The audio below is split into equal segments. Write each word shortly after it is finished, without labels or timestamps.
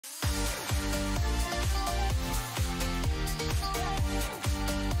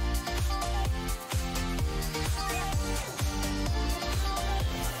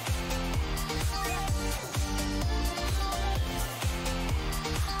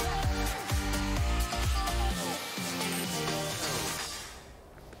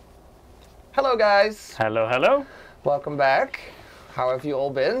Hello guys! Hello, hello! Welcome back. How have you all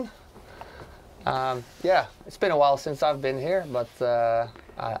been? Yeah, it's been a while since I've been here, but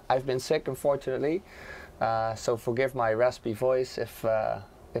I've been sick unfortunately. So forgive my raspy voice if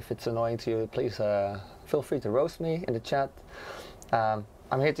it's annoying to you. Please feel free to roast me in the chat. I'm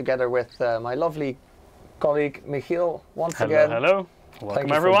here together with my lovely colleague Michiel once again. Hello, welcome Thank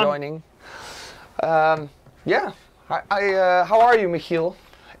you everyone. for joining. Yeah, how are you, Michiel?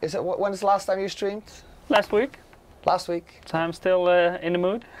 When is the last time you streamed? Last week. Last week. So I'm still in the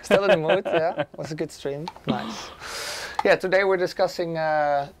mood. Still in the mood, yeah. It was a good stream. Nice. Yeah, today we're discussing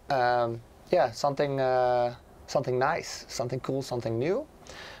something nice, something cool, something new,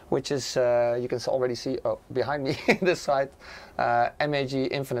 which is you can already see behind me this side, MAG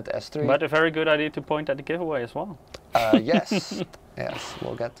Infinite S3. But a very good idea to point at the giveaway as well. Yes, yes,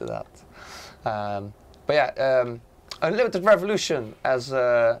 we'll get to that. But yeah, Unlimited Revolution, as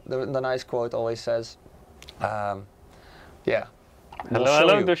the nice quote always says. Yeah.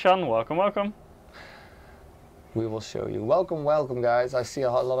 Hello, Dushan. Welcome, welcome. We will show you. Welcome, welcome, guys. I see a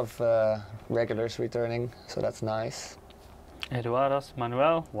lot of regulars returning, so that's nice. Eduardo,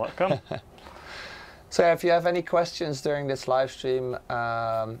 Manuel, welcome. So if you have any questions during this live stream,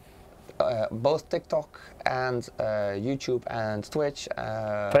 both TikTok and YouTube and Twitch,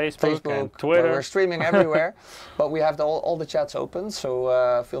 Facebook and Twitter. We're streaming everywhere, but we have all the chats open,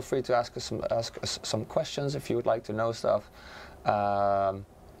 so feel free to ask us some questions if you would like to know stuff. Try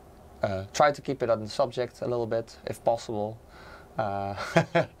to keep it on the subject a little bit, if possible,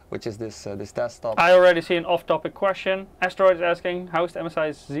 which is this desktop. I already see an off-topic question. Asteroid is asking, how is the MSI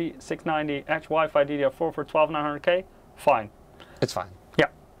Z690 Edge Wi-Fi DDR4 for 12900K? Fine. It's fine. Yeah.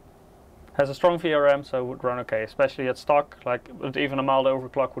 Has a strong VRM, so it would run okay, especially at stock. Like even a mild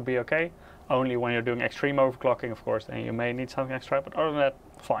overclock would be okay. Only when you're doing extreme overclocking, of course, then you may need something extra. But other than that,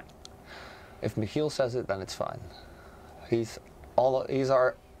 fine. If Michiel says it, then it's fine. He's our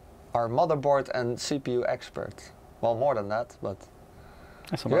motherboard and CPU expert. Well, more than that, but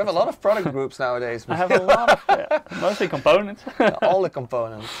you have a lot of product groups nowadays. I have a lot of, mostly components. All the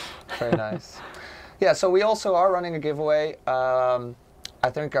components. Very nice. Yeah, so we also are running a giveaway. I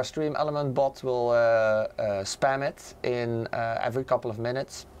think our stream element bot will spam it in every couple of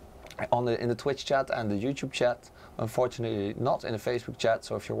minutes in the Twitch chat and the YouTube chat. Unfortunately, not in the Facebook chat.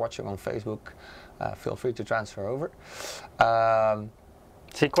 So if you're watching on Facebook, feel free to transfer over.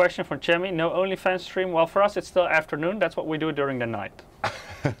 See, question from Chemi, no OnlyFans stream? Well, for us it's still afternoon, that's what we do during the night.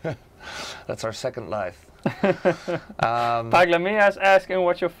 That's our second life. Paglamia is asking,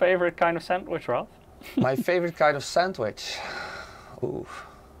 what's your favorite kind of sandwich, Ralf? My favorite kind of sandwich? Ooh,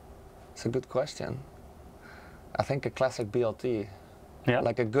 it's a good question. I think a classic BLT, yeah,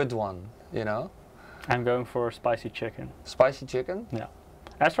 like a good one, you know? I'm going for spicy chicken. Spicy chicken? Yeah.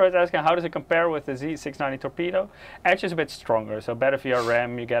 Asteroid asking, how does it compare with the Z690 Torpedo? Edge is a bit stronger, so better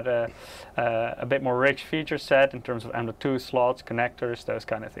VRM, you get a bit more rich feature set in terms of M.2 slots, connectors, those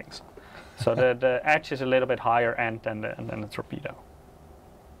kind of things. So the Edge is a little bit higher end than the Torpedo.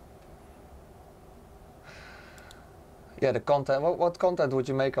 Yeah, the content. What content would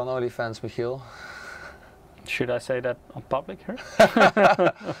you make on OnlyFans, Michiel? Should I say that on public here?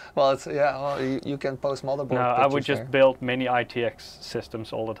 Well, it's you can post motherboard. No, I would just there. build mini ITX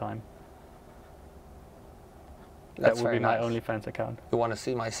systems all the time. That would be my OnlyFans account. You want to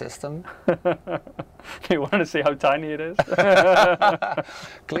see my system? You want to see how tiny it is?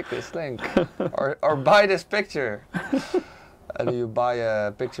 Click this link, or buy this picture. And you buy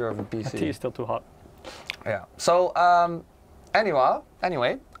a picture of a PC. The tea is still too hot. Yeah. So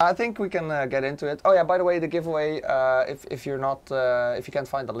anyway, I think we can get into it. Oh yeah, by the way, the giveaway. If you can't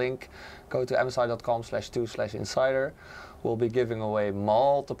find the link, go to msi.com/2/insider. We'll be giving away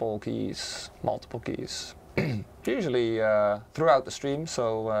multiple keys. Usually throughout the stream,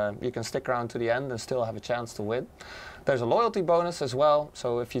 so you can stick around to the end and still have a chance to win. There's a loyalty bonus as well.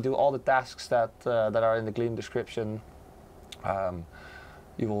 So if you do all the tasks that are in the Gleam description.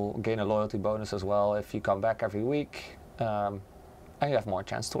 You will gain a loyalty bonus as well if you come back every week, and you have more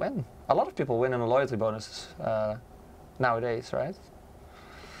chance to win. A lot of people win in the loyalty bonuses nowadays, right?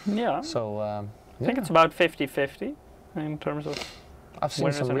 Yeah. So I think it's about 50-50 in terms of. I've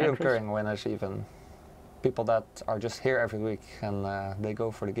seen some reoccurring winners, even people that are just here every week and they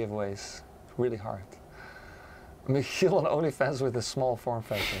go for the giveaways really hard. Michiel on OnlyFans with a small form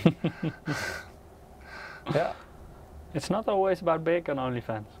factor. Yeah. It's not always about big on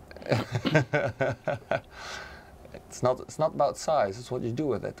OnlyFans. It's not about size. It's what you do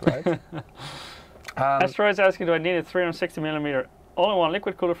with it, right? Asteroid's asking, do I need a 360mm all-in-one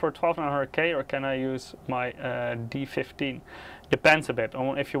liquid cooler for 12900K, or can I use my D15? Depends a bit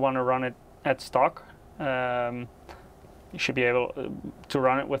on if you want to run it at stock. You should be able to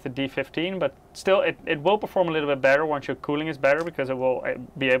run it with the D15, but still it will perform a little bit better once your cooling is better, because it will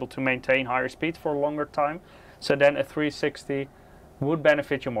be able to maintain higher speeds for a longer time. So then a 360 would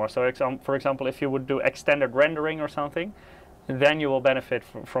benefit you more. So for example, if you would do extended rendering or something, then you will benefit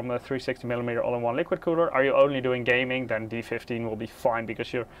from a 360mm all-in-one liquid cooler. Are you only doing gaming, then D15 will be fine,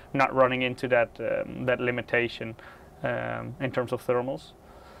 because you're not running into that that limitation in terms of thermals.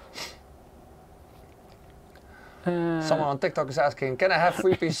 Someone on TikTok is asking, can I have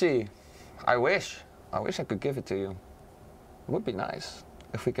free PC? I wish I could give it to you. It would be nice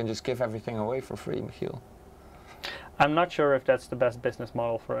if we can just give everything away for free, Michiel. I'm not sure if that's the best business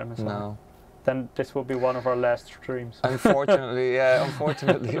model for MSI. No. Then this will be one of our last streams. Unfortunately, yeah,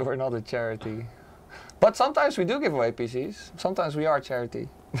 unfortunately we're not a charity. But sometimes we do give away PCs. Sometimes we are a charity.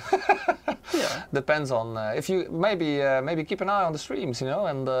 Yeah. Depends on if you maybe keep an eye on the streams, you know,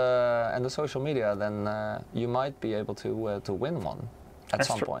 and the social media. Then you might be able to win one at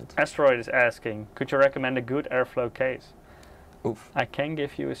some point. Asteroid is asking, could you recommend a good airflow case? Oof. I can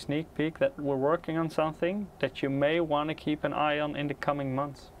give you a sneak peek that we're working on something that you may want to keep an eye on in the coming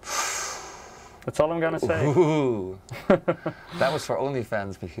months. That's all I'm gonna say. Ooh. That was for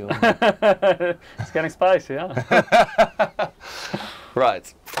OnlyFans, Michiel. It's getting spicy, huh?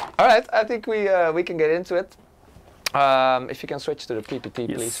 Right. All right. I think we can get into it. If you can switch to the PPT,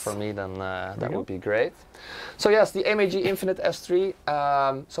 yes, please, for me, then that would be great. So yes, the MAG Infinite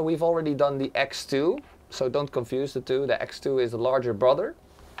S3. So we've already done the X2. So don't confuse the two. The X2 is the larger brother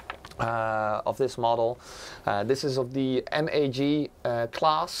of this model. This is of the MAG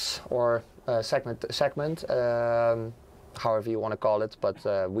class or segment, however you want to call it. But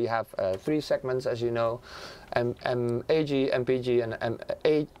we have 3 segments, as you know: MAG, MPG, and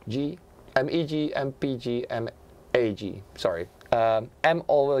MEG, MPG, MAG. Sorry. M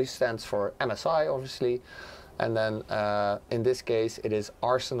always stands for MSI, obviously. And then in this case, it is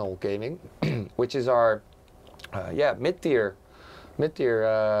Arsenal Gaming, which is our mid-tier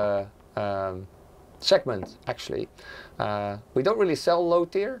segment, actually. We don't really sell low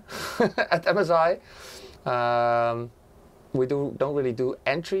tier at MSI. We don't really do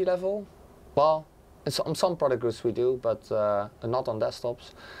entry level. Well, on some product groups we do, but not on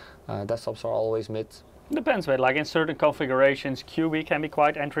desktops. Desktops are always mid. Depends, but like in certain configurations, QB can be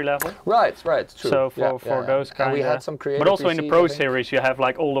quite entry level. Right, true. So for those kind of, we had some creative, but also PCs, in the Pro series, you have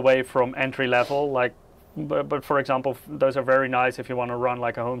like all the way from entry level, like. But for example, those are very nice if you want to run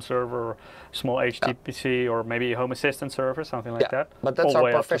like a home server, or small HTPC, or maybe a home assistant server, something like that. But that's our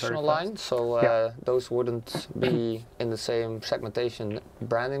professional line, so those wouldn't be in the same segmentation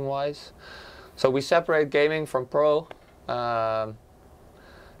branding wise. So we separate gaming from Pro.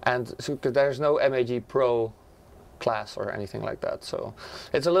 And so, there's no MAG Pro class or anything like that. So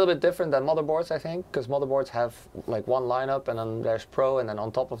it's a little bit different than motherboards, I think, because motherboards have like one lineup and then there's Pro and then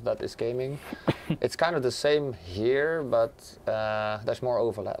on top of that is gaming. It's kind of the same here, but there's more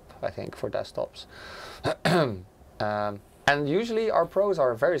overlap, I think, for desktops. And usually our Pros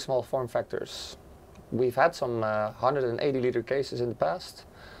are very small form factors. We've had some 180 liter cases in the past,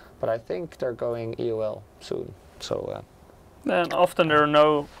 but I think they're going EOL soon. So. And often there are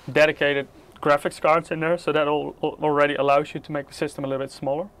no dedicated graphics cards in there, so that already allows you to make the system a little bit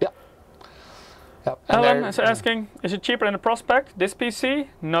smaller. Yeah. Alan is asking, is it cheaper than the Prospect? This PC?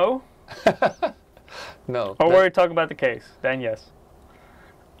 No. No. Or were you talking about the case? Then yes.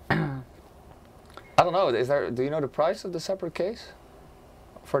 I don't know. Do you know the price of the separate case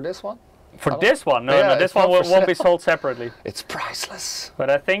for this one? For this one? No, this one won't be sold separately. It's priceless. But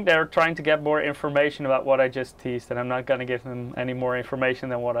I think they're trying to get more information about what I just teased, and I'm not going to give them any more information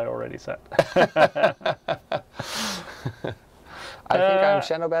than what I already said. I think I'm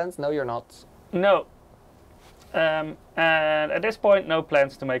shadow banned. No, you're not. No. And at this point, no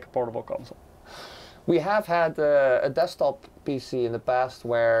plans to make a portable console. We have had a desktop PC in the past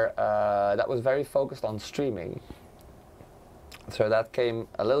where that was very focused on streaming. So that came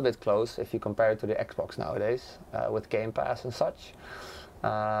a little bit close if you compare it to the Xbox nowadays with Game Pass and such.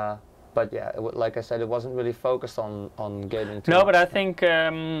 But yeah, like I said, it wasn't really focused on gaming too much. But I think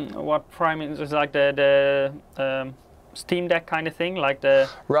what Prime is like the Steam Deck kind of thing, like the...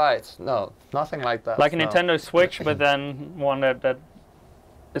 Right, no, nothing like that. Like a Nintendo Switch, but then one that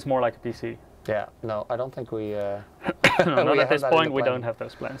is more like a PC. Yeah, no, I don't think we... no, not at this point, we don't have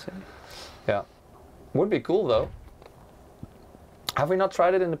those plans. Yeah. Would be cool though. Have we not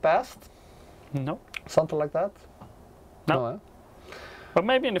tried it in the past? No. Something like that? No. But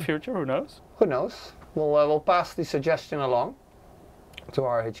maybe in the future, who knows? Who knows? We'll pass the suggestion along to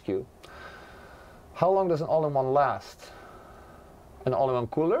our HQ. How long does an all-in-one last? An all-in-one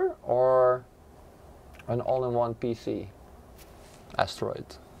cooler or an all-in-one PC? Asteroid.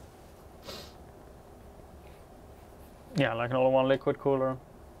 Yeah, like an all-in-one liquid cooler.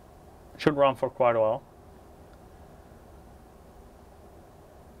 Should run for quite a while.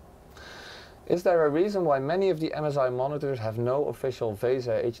 Is there a reason why many of the MSI monitors have no official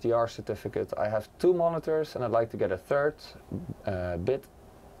VESA HDR certificate? I have 2 monitors and I'd like to get a third bit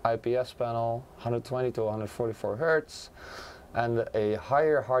IPS panel, 120 to 144 Hertz, and a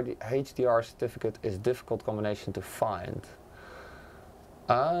higher HDR certificate is difficult combination to find.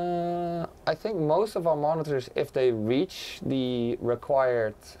 I think most of our monitors, if they reach the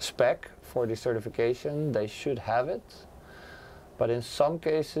required spec for the certification, they should have it. But in some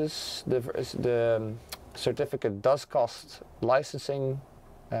cases, the certificate does cost licensing.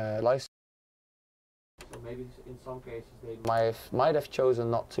 So maybe in some cases they might have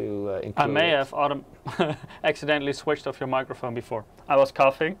chosen not to include I may it. have accidentally switched off your microphone before. I was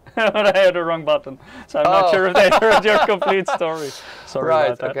coughing, but I had the wrong button. So I'm not sure if they heard your complete story. Sorry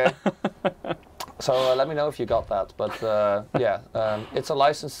right, about that. Okay. So let me know if you got that. But yeah, it's a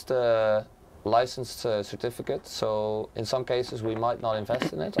licensed certificate. So in some cases we might not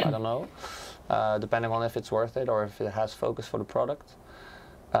invest in it. I don't know, depending on if it's worth it or if it has focus for the product.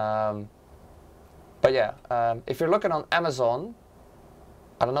 But yeah, if you're looking on Amazon,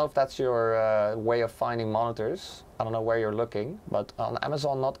 I don't know if that's your way of finding monitors. I don't know where you're looking, but on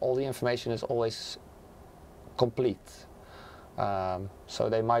Amazon not all the information is always complete. So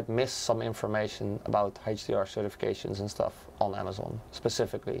they might miss some information about HDR certifications and stuff on Amazon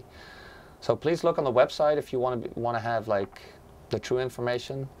specifically. So please look on the website if you want to have like the true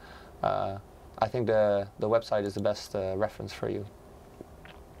information. I think the website is the best reference for you.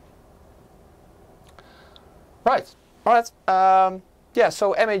 Right. All right. Yeah.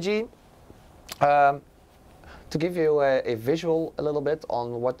 So MAG. To give you a visual a little bit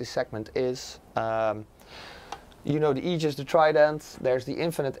on what this segment is. You know the Aegis, the Trident. There's the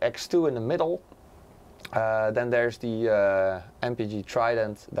Infinite X2 in the middle. Then there's the MPG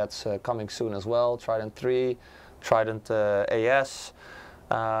Trident that's coming soon as well. Trident 3, Trident AS.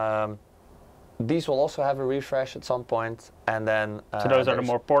 These will also have a refresh at some point, and then. So those are the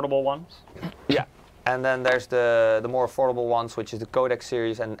more portable ones. Yeah. And then there's the more affordable ones, which is the Codex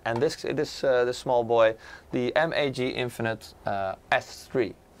series, and this small boy, the MAG Infinite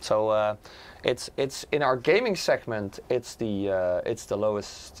S3. So it's in our gaming segment. It's the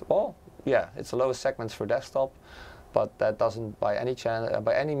lowest. Well, yeah, it's the lowest segments for desktop, but that doesn't by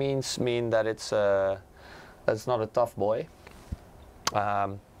any means mean that it's not a tough boy.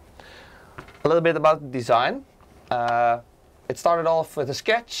 A little bit about the design. It started off with a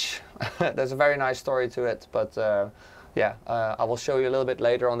sketch. There's a very nice story to it, but yeah, I will show you a little bit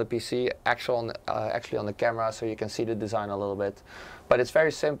later on the PC, actually on the camera, so you can see the design a little bit. But it's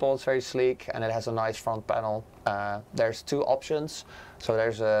very simple, it's very sleek, and it has a nice front panel. There's 2 options. So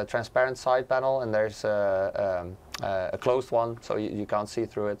there's a transparent side panel, and there's a closed one, so you can't see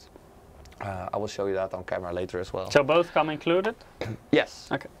through it. I will show you that on camera later as well. So both come included? Yes.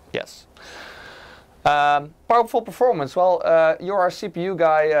 Okay. Yes. Powerful performance. Well, you're our CPU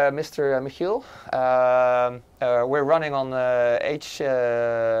guy, Mr. Michiel. We're running on H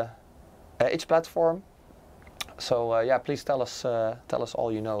platform. So yeah, please tell us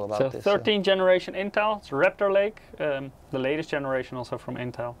all you know about this. 13th generation Intel. It's Raptor Lake, the latest generation also from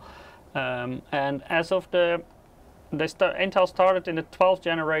Intel. And as of Intel started in the 12th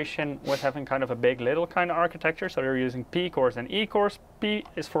generation with having kind of a big little kind of architecture. So they're using P cores and E cores. P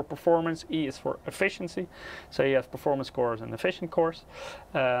is for performance, E is for efficiency. So you have performance cores and efficient cores.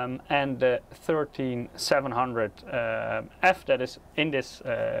 And the 13700F that is in this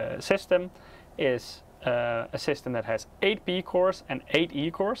system is a system that has 8 P cores and 8 E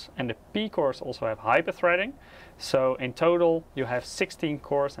cores, and the P cores also have hyper-threading. So in total you have 16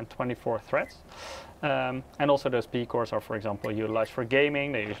 cores and 24 threads. And also those P cores are, for example, utilized for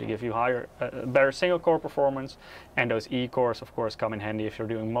gaming. They usually give you better single core performance, and those E cores of course come in handy if you're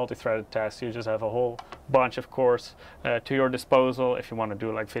doing multi-threaded tasks. You just have a whole bunch of cores to your disposal if you want to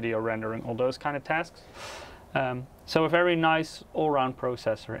do like video rendering, all those kind of tasks. So a very nice all-round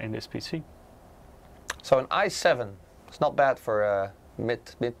processor in this PC. So an i7, it's not bad for a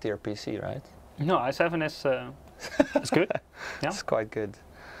mid-tier PC, right? No, i7 is good. Yeah. It's quite good.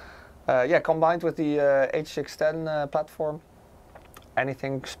 Yeah, combined with the H610 platform,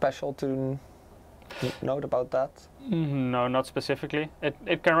 anything special to note about that? No, not specifically.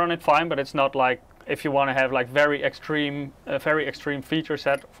 It can run it fine, but it's not like if you want to have like very extreme feature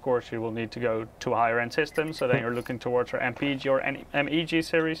set, of course you will need to go to a higher end system. So then you're looking towards our MPG or MEG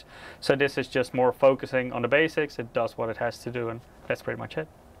series. So this is just more focusing on the basics. It does what it has to do, and that's pretty much it.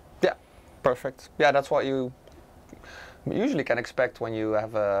 Yeah, perfect. Yeah, that's what you usually can expect when you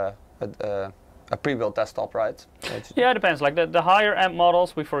have a pre-built desktop, right? Yeah, it depends. Like the higher end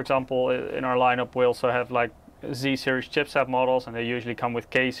models, we, for example, in our lineup, we also have like Z series chipset models, and they usually come with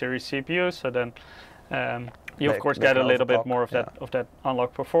K series CPUs. So then you of course get a little bit more of that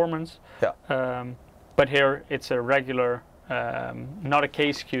unlocked performance. Yeah. But here it's a regular, not a K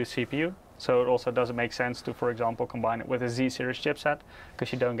SKU CPU. So it also doesn't make sense to, for example, combine it with a Z series chipset,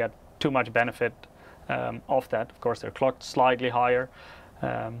 because you don't get too much benefit of that. Of course, they're clocked slightly higher.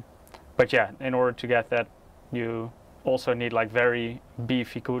 But yeah, in order to get that, you also need like very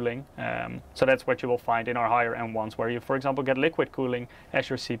beefy cooling. So that's what you will find in our higher end ones, where you, for example, get liquid cooling as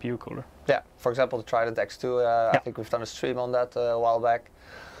your CPU cooler. Yeah, for example, the Trident X2, I think we've done a stream on that a while back.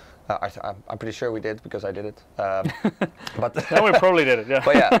 I'm pretty sure we did, because I did it. But no, we probably did it, yeah.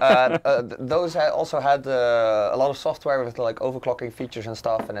 But yeah, those also had a lot of software with like overclocking features and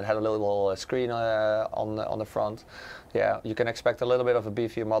stuff, and it had a little screen on the front. Yeah, you can expect a little bit of a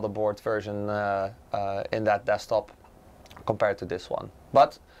beefier motherboard version in that desktop compared to this one.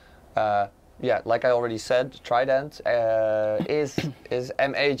 But yeah, like I already said, Trident is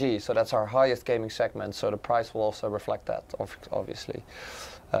MAG, so that's our highest gaming segment. So the price will also reflect that, obviously.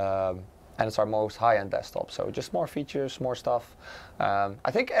 And it's our most high-end desktop, so just more features, more stuff.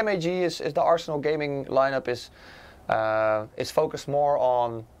 I think MAG is the Arsenal gaming lineup is focused more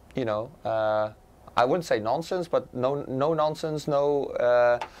on, you know, I wouldn't say nonsense, but no nonsense, no.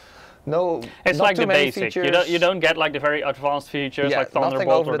 It's not like too the many basic. Features. You don't get like the very advanced features, yeah, like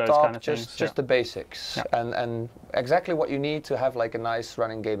Thunderbolt or those top, kind of things. Just the basics, yeah. and exactly what you need to have like a nice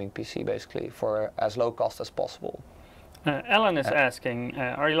running gaming PC, basically, for as low cost as possible. Ellen is asking,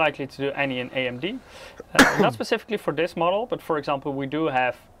 are you likely to do any in AMD? Not specifically for this model, but for example, we do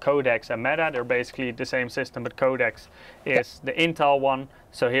have Codex and Meta. They're basically the same system, but Codex is the Intel one.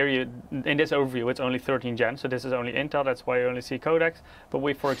 So here, in this overview, it's only 13 gen, so this is only Intel. That's why you only see Codex. But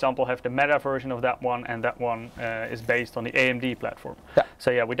we, for example, have the Meta version of that one, and that one is based on the AMD platform. Yeah.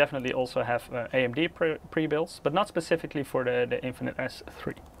 So yeah, we definitely also have AMD pre-builds, but not specifically for the Infinite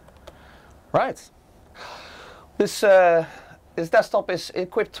S3. Right. This desktop is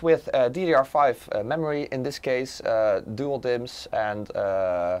equipped with DDR5 memory, in this case dual DIMMs and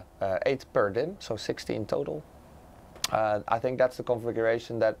 8 per DIMM, so 16 total. I think that's the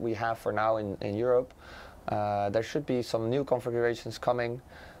configuration that we have for now in Europe. There should be some new configurations coming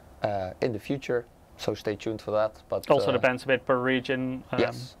in the future, so stay tuned for that. But also depends a bit per region.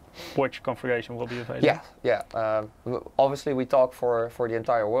 Yes. Which configuration will be available? Yeah. Obviously, we talk for the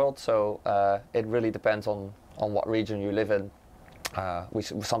entire world, so it really depends on what region you live in.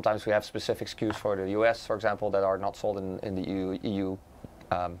 Sometimes we have specific SKUs for the US, for example, that are not sold in the EU.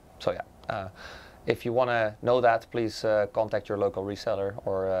 So yeah, if you want to know that, please contact your local reseller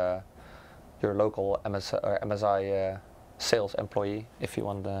or your local MSI sales employee if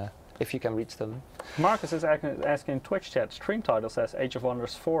you can reach them. Marcus is asking in Twitch chat, stream title says Age of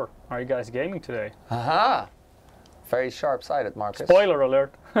Wonders 4. Are you guys gaming today? Aha! Very sharp-sighted, Marcus. Spoiler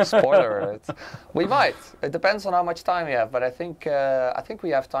alert. Spoiler alert. We might. It depends on how much time we have, but I think we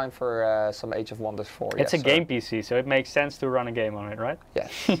have time for some Age of Wonders 4. It's a game PC, so it makes sense to run a game on it, right?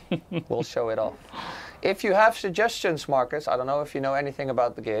 Yes. We'll show it off. If you have suggestions, Marcus, I don't know if you know anything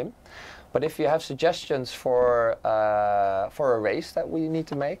about the game, but if you have suggestions for a race that we need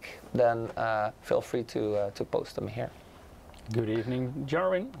to make, then feel free to post them here. Good evening,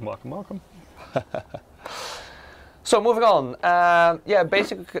 Jarwin. Welcome. So moving on, yeah,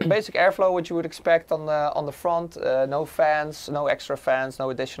 basic airflow, which you would expect on the front. No fans, no extra fans, no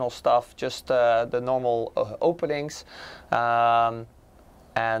additional stuff. Just the normal openings, and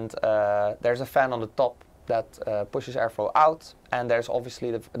there's a fan on the top that pushes airflow out, and there's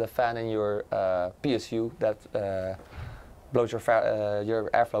obviously the fan in your PSU that blows your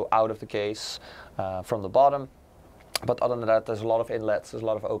airflow out of the case from the bottom. But other than that, there's a lot of inlets, there's a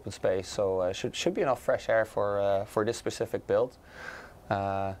lot of open space, so should be enough fresh air for this specific build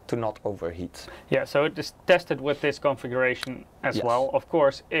to not overheat. Yeah, so it is tested with this configuration as well. Of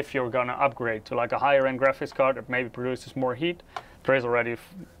course, if you're gonna upgrade to like a higher end graphics card that maybe produces more heat, there is already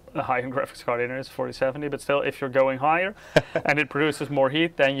a high-end graphics card in there, it's 4070, but still, if you're going higher and it produces more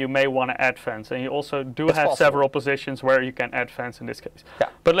heat, then you may want to add fans. And you also do have several positions where you can add fans in this case. Yeah.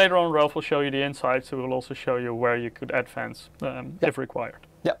 But later on, Ralf will show you the inside, so we'll also show you where you could add fans if required.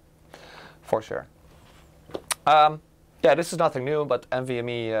 Yeah, for sure. yeah, this is nothing new, but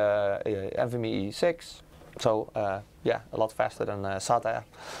NVMe 6. So yeah, a lot faster than SATA.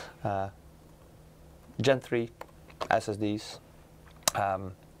 Gen 3 SSDs.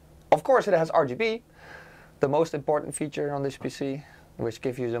 Of course, it has RGB, the most important feature on this PC, which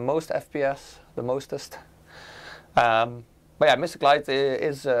gives you the most FPS, the mostest. But yeah, Mystic Light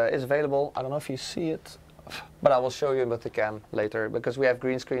is available. I don't know if you see it, but I will show you with the cam later because we have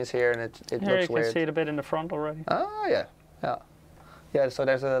green screens here and it looks weird. You can see it a bit in the front already. Oh yeah, yeah, yeah. So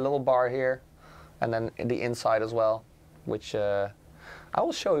there's a little bar here, and then the inside as well, which I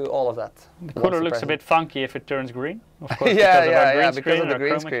will show you all of that. The cooler looks a bit funky if it turns green. Of course, yeah, because of the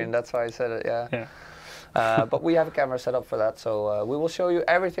green screen. That's why I said it. Yeah. But we have a camera set up for that, so we will show you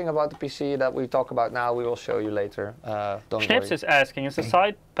everything about the PC that we talk about now. We will show you later. Don't Chips worry. is asking, is the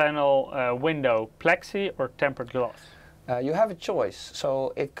side panel window plexi or tempered glass? You have a choice.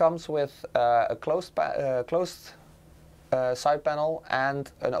 So it comes with a closed side panel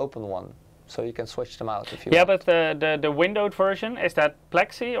and an open one. So you can switch them out if you want. Yeah, but the windowed version, is that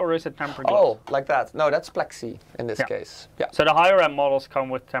plexi or is it tempered glass? Oh, like that. No, that's plexi in this case. Yeah. So the higher end models come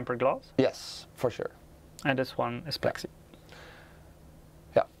with tempered glass? Yes, for sure. And this one is plexi.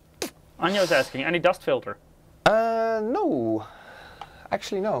 Yeah. Anjo's asking, any dust filter? No.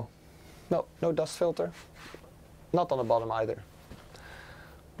 Actually, no. No dust filter. Not on the bottom either.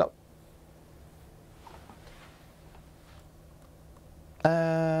 No.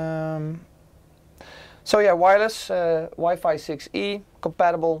 So yeah, wireless, Wi-Fi 6E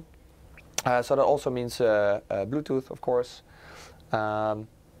compatible. So that also means Bluetooth, of course.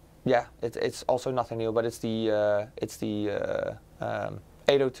 Yeah, it's also nothing new, but it's the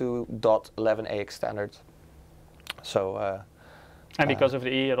 802.11ax standard. So. And because of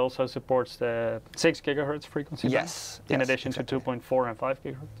the E, it also supports the 6 GHz frequency. Yes. In addition to 2.4 and 5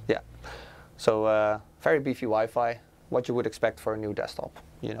 GHz. Yeah. So very beefy Wi-Fi, what you would expect for a new desktop,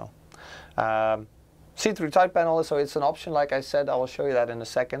 you know. See-through side panel, so it's an option. Like I said, I will show you that in a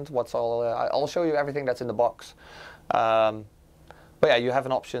second. I'll show you everything that's in the box. But yeah, you have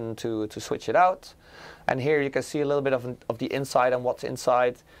an option to switch it out, and here you can see a little bit of the inside and what's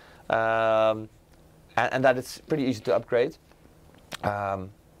inside, and that it's pretty easy to upgrade.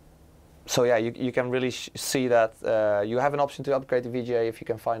 So yeah, you can really see that you have an option to upgrade the VGA if you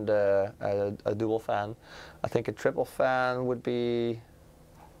can find a dual fan. I think a triple fan would be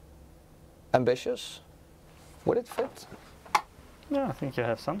ambitious. Would it fit? Yeah, I think you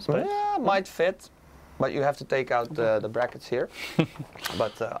have some space. Yeah, might fit. But you have to take out the brackets here.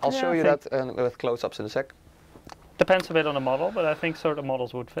 But I'll show you that with close-ups in a sec. Depends a bit on the model, but I think certain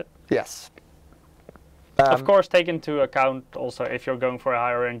models would fit. Yes. Of course, take into account also if you're going for a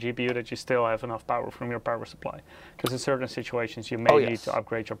higher end GPU that you still have enough power from your power supply. Because in certain situations you may need to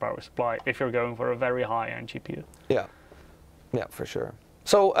upgrade your power supply if you're going for a very high end GPU. Yeah, yeah, for sure.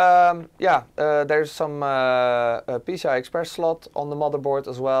 So there's some PCI Express slot on the motherboard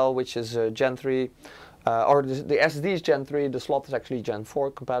as well, which is Gen 3. Or the SSD is Gen 3, the slot is actually Gen 4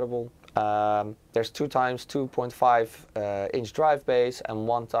 compatible. There's 2 times 2.5 inch drive base and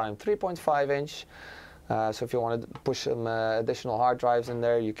 1 time 3.5 inch. So if you want to push some additional hard drives in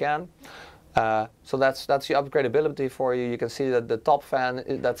there, you can. So that's the upgradability for you. You can see that the top fan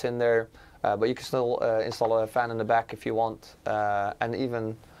that's in there, but you can still install a fan in the back if you want, and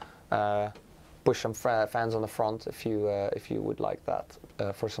even push some fans on the front if you would like that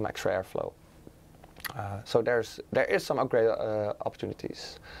for some extra airflow. So there is some upgrade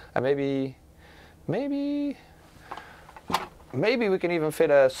opportunities, and maybe we can even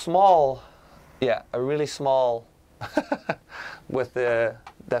fit a small, a really small, with the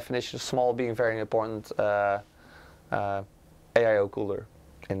definition of small being very important, AIO cooler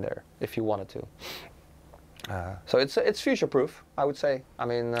in there if you wanted to. So it's future proof, I would say. I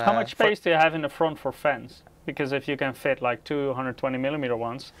mean, how much space do you have in the front for fans? Because if you can fit like 220mm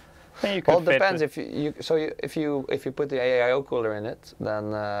ones. You well, it depends. If you put the AIO cooler in it,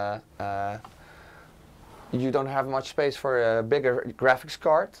 then you don't have much space for a bigger graphics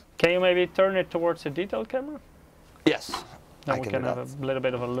card. Can you maybe turn it towards the detailed camera? Yes. Then we can have a little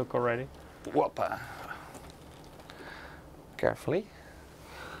bit of a look already. Whoopa. Carefully.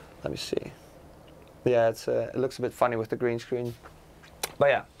 Let me see. Yeah, it looks a bit funny with the green screen, but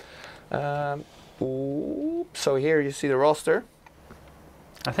yeah. So here you see the roster.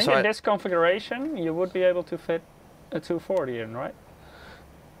 I think in this configuration you would be able to fit a 240 in, right?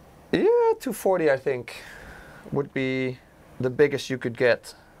 Yeah, 240 I think would be the biggest you could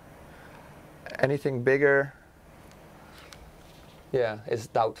get. Anything bigger, is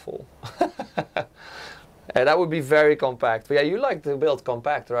doubtful. That would be very compact. But yeah, you like to build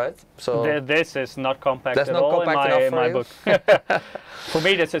compact, right? So This is not compact that's at not all compact in enough my for book. For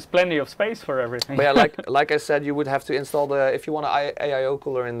me, this is plenty of space for everything. But yeah, like I said, you would have to install the, if you want an AIO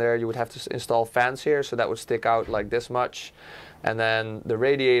cooler in there, you would have to install fans here, so that would stick out like this much. And then the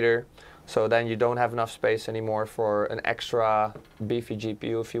radiator, so then you don't have enough space anymore for an extra beefy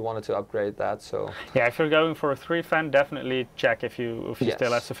GPU if you wanted to upgrade that. So yeah, if you're going for a 3-fan, definitely check if you Yes.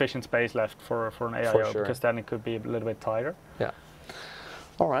 still have sufficient space left for an AIO, For sure. because then it could be a little bit tighter. yeah.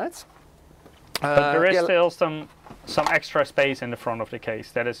 All right. But there is yeah, still some extra space in the front of the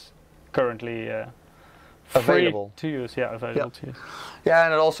case that is currently free Available. to use. Yeah, available to use. Yeah,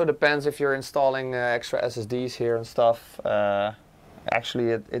 and it also depends if you're installing extra SSDs here and stuff. Actually,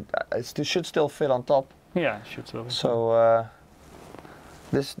 it should still fit on top. Yeah, it should still be. So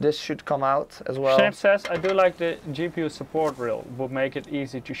this should come out as well. Snip says, I do like the GPU support rail, would make it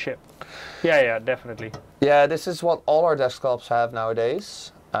easy to ship. Yeah, definitely. Yeah, this is what all our desktops have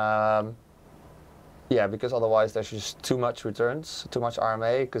nowadays. Yeah, because otherwise there's just too much returns, too much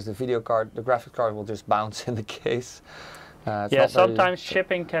RMA, because the graphics card will just bounce in the case. Yeah, sometimes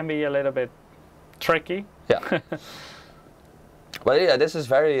shipping can be a little bit tricky. Yeah. But yeah, this is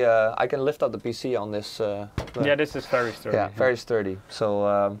very, I can lift up the PC on this. Yeah, this is very sturdy. Yeah, very sturdy.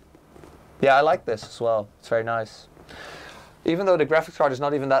 So yeah, I like this as well. It's very nice. Even though the graphics card is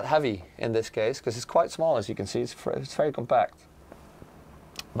not even that heavy in this case, because it's quite small, as you can see, it's very compact.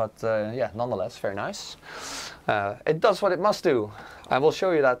 But yeah, nonetheless, very nice. It does what it must do. I will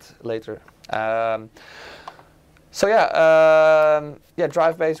show you that later. So yeah,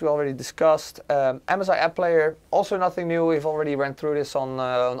 drive base we already discussed. MSI App Player, also nothing new. We've already ran through this on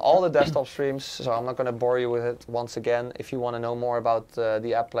all the desktop streams, so I'm not going to bore you with it once again. If you want to know more about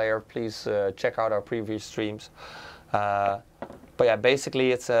the App Player, please check out our previous streams. But yeah,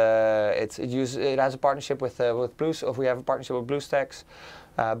 basically it has a partnership with BlueStacks. We have a partnership with BlueStacks.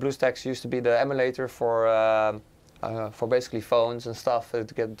 BlueStacks used to be the emulator for basically phones and stuff to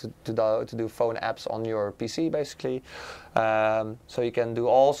do phone apps on your PC basically. So you can do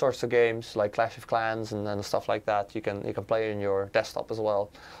all sorts of games like Clash of Clans and stuff like that. You can play it in your desktop as well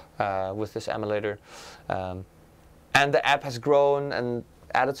with this emulator. And the app has grown and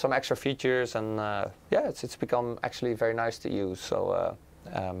added some extra features, and yeah, it's become actually very nice to use. So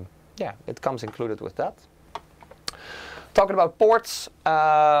yeah, it comes included with that. Talking about ports,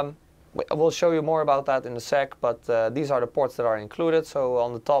 we'll show you more about that in a sec, but these are the ports that are included. So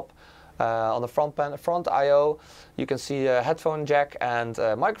on the top, on the front I/O, you can see a headphone jack and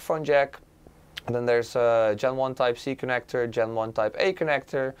a microphone jack. And then there's a Gen 1 Type-C connector, Gen 1 Type-A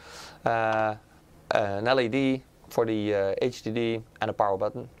connector, an LED for the HDD, and a power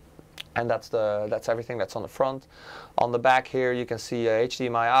button. And that's everything that's on the front. On the back here you can see a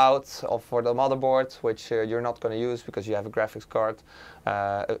HDMI out for the motherboard, which you're not going to use because you have a graphics card.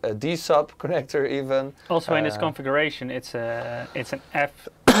 A D-sub connector even. Also in this configuration it's an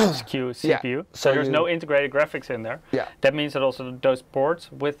F-SKU CPU, Yeah, so there's no integrated graphics in there. Yeah. That means that also those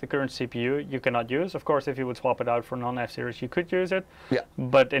ports with the current CPU you cannot use. Of course, if you would swap it out for non-F series you could use it. Yeah.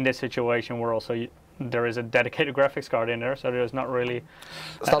 But in this situation we're also there is a dedicated graphics card in there, so there's not really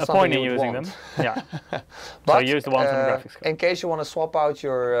a point in using them. Yeah. But so use the ones on the graphics card. in case you want to swap out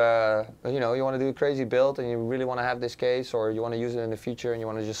your, you want to do a crazy build and you really want to have this case, or you want to use it in the future and you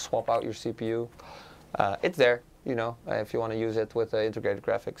want to just swap out your CPU, it's there. If you want to use it with integrated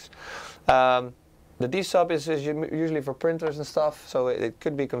graphics. The D-sub is usually for printers and stuff, so it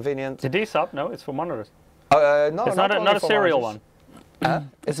could be convenient. The D-sub, no, it's for monitors. No, it's not a serial one.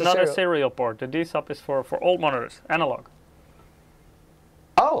 It's not a serial port. The D-sub is for old monitors, analog.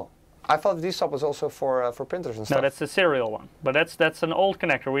 Oh, I thought the D-sub was also for printers and stuff. No, that's the serial one. But that's an old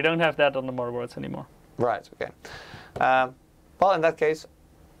connector. We don't have that on the motherboards anymore. Right. Okay. Well, in that case,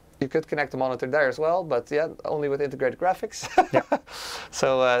 you could connect the monitor there as well, but yeah, only with integrated graphics. Yeah.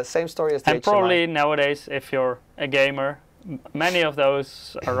 So same story as the HDMI. And probably nowadays, if you're a gamer, many of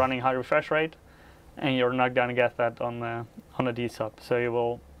those are running high refresh rate, and you're not going to get that on a D-sub. So you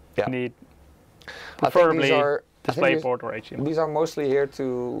will need preferably DisplayPort or HDMI. These are mostly here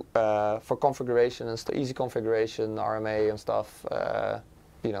for configuration and easy configuration, RMA and stuff.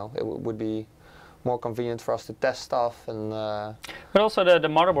 It would be more convenient for us to test stuff and. But also the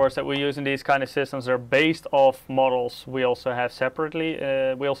motherboards that we use in these kind of systems are based off models we also have separately.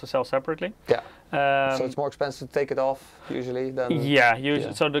 We also sell separately. Yeah. So it's more expensive to take it off usually than. Yeah,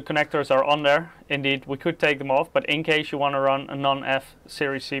 so the connectors are on there. Indeed, we could take them off, but in case you want to run a non-F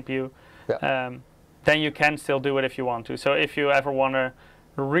series CPU, then you can still do it if you want to. So if you ever want to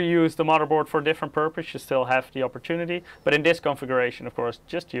reuse the motherboard for a different purpose, you still have the opportunity. But in this configuration, of course,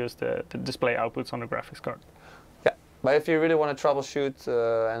 just use the display outputs on the graphics card. Yeah, but if you really want to troubleshoot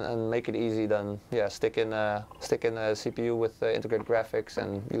and make it easy, then yeah, stick in a CPU with integrated graphics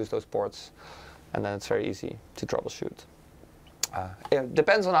and use those ports, and then it's very easy to troubleshoot. It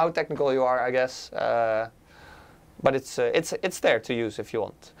depends on how technical you are, I guess, but it's there to use if you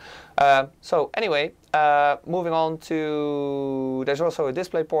want. So anyway, moving on to, there's also a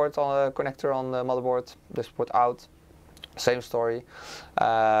display port on a connector on the motherboard, display port out, same story.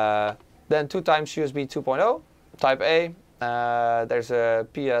 Then 2 times USB 2.0, Type A. There's a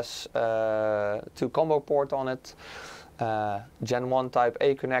PS2 combo port on it. Gen 1 Type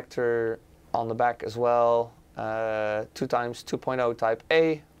A connector on the back as well. 2 times 2.0 Type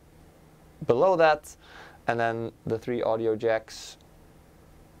A below that. And then the 3 audio jacks,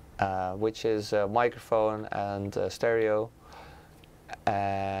 which is a microphone and stereo.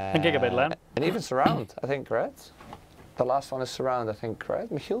 And gigabit LAN. And even surround, I think, right? The last one is surround, I think, right?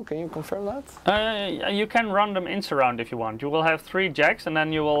 Michiel, can you confirm that? You can run them in surround if you want. You will have 3 jacks, and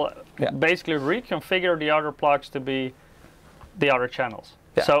then you will basically reconfigure the other plugs to be the other channels.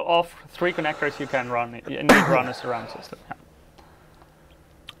 Yeah. So off 3 connectors, you can run it. You need to run a surround system. Yeah.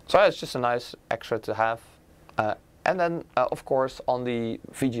 So it's just a nice extra to have. And then, of course, on the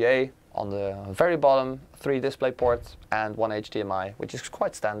VGA, on the very bottom, 3 display ports and 1 HDMI, which is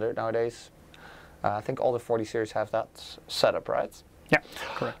quite standard nowadays. I think all the 40 series have that setup, right? Yeah,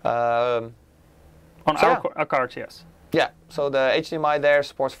 correct. On our cards, yes. Yeah, so the HDMI there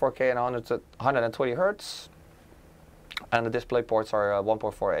supports 4K and 120 Hertz, and the display ports are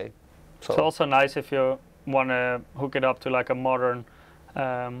 1.4A. So it's also nice if you want to hook it up to like a modern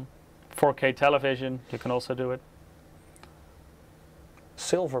 4K television, you can also do it.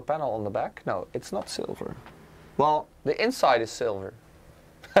 Silver panel on the back? No, it's not silver. Well, the inside is silver.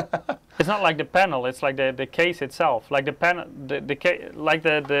 It's not like the panel, it's like the case itself. Like the panel,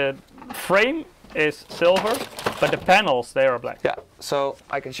 the frame is silver, but the panels, they are black. Yeah, so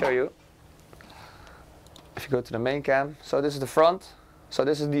I can show you. If you go to the main cam, so this is the front. So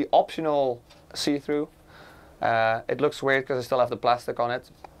this is the optional see-through. It looks weird because I still have the plastic on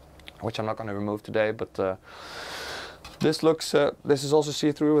it, which I'm not going to remove today, but this is also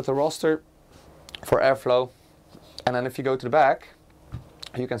see-through with a roster for airflow. And then if you go to the back,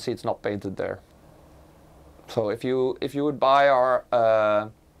 you can see it's not painted there. So if you would buy our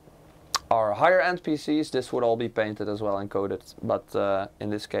higher end PCs, this would all be painted as well and coated, but in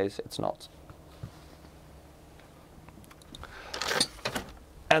this case it's not.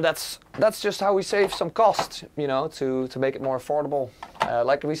 And that's just how we save some cost, you know, to make it more affordable.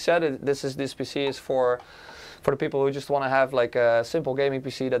 Like we said, this PC is for the people who just want to have like a simple gaming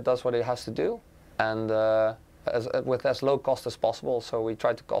PC that does what it has to do, and with as low cost as possible. So we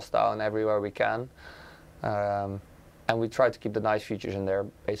try to cost down everywhere we can, and we try to keep the nice features in there,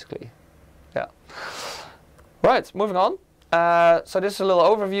 basically. Yeah. Right, moving on. So this is a little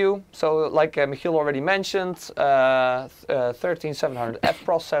overview. So like Michiel already mentioned, 13700F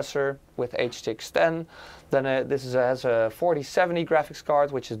processor with H610. Then this has a 4070 graphics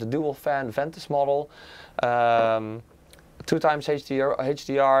card, which is the dual fan Ventus model. 2 times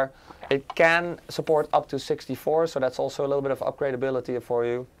HDR. It can support up to 64, so that's also a little bit of upgradability for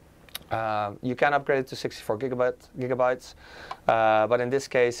you. You can upgrade it to 64 gigabytes, but in this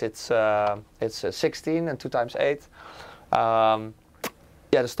case it's 16 and 2 times 8.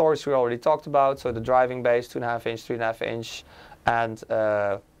 Yeah, the storage we already talked about. So the driving base, 2.5 inch, 3.5 inch, and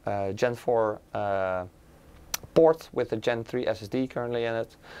Gen 4 port with a Gen 3 SSD currently in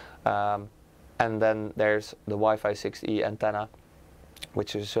it. And then there's the Wi-Fi 6E antenna,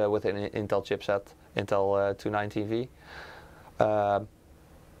 which is with an Intel chipset, Intel 219V,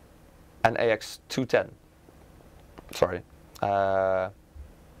 and AX210. Sorry. Yeah,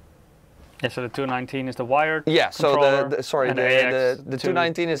 so the 219 is the wired. Yeah, so the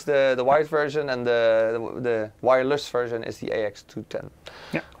 219 is the wired version, and the wireless version is the AX210.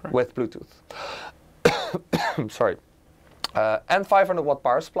 Yeah, correct. With Bluetooth. Sorry. And 500 watt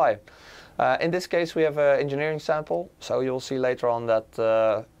power supply. In this case, we have an engineering sample, so you'll see later on that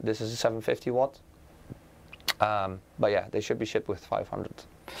this is a 750 watt. But yeah, they should be shipped with 500.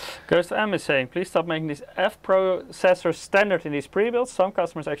 Ghost M is saying, please stop making these F processors standard in these pre-builds. Some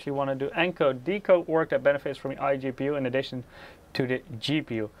customers actually want to do encode, decode work that benefits from the iGPU in addition to the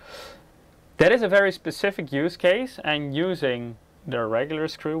GPU. That is a very specific use case, and using the regular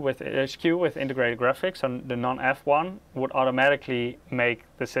SKU with integrated graphics and the non-F one would automatically make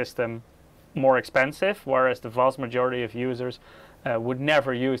the system more expensive, whereas the vast majority of users would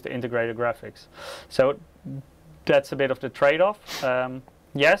never use the integrated graphics. So that's a bit of the trade-off.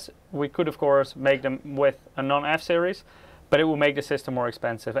 Yes, we could of course make them with a non-F series, but it will make the system more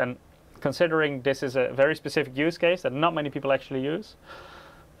expensive. And considering this is a very specific use case that not many people actually use.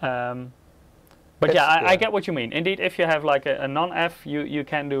 But yeah, I get what you mean. Indeed, if you have like a non-F, you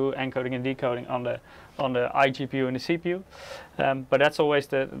can do encoding and decoding on the iGPU and the CPU. But that's always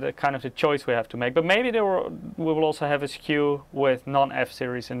the kind of the choice we have to make. But maybe we will also have a SKU with non-F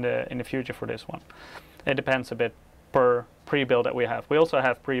series in the future for this one. It depends a bit per pre-build that we have. We also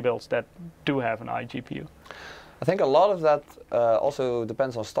have pre-builds that do have an iGPU. I think a lot of that also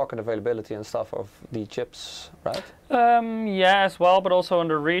depends on stock and availability and stuff of the chips, right? Yeah, as well, but also on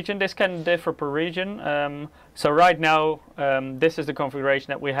the region. This can differ per region. So right now, this is the configuration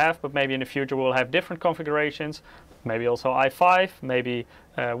that we have, but maybe in the future we'll have different configurations. Maybe also i5, maybe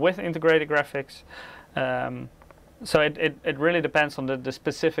with integrated graphics. So it really depends on the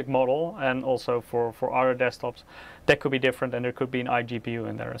specific model, and also for other desktops, that could be different, and there could be an iGPU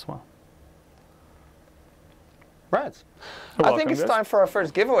in there as well. Right. I think it's time for our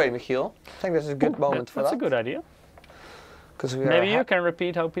first giveaway, Michiel. I think this is a good moment for that. That's a good idea. Maybe you can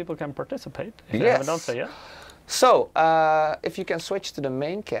repeat how people can participate if you haven't done so yet. So, if you can switch to the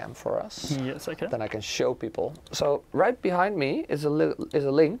main cam for us. Yes, I can. Then I can show people. So, right behind me is a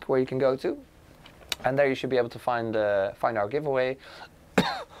link where you can go to. And there you should be able to find our giveaway.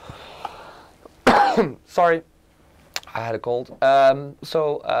 Sorry. I had a cold.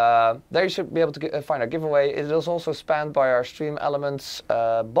 There you should be able to find our giveaway. It is also spanned by our Stream Elements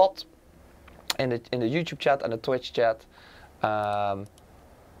bot in the YouTube chat and the Twitch chat. Yeah,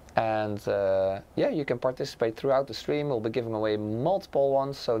 you can participate throughout the stream. We'll be giving away multiple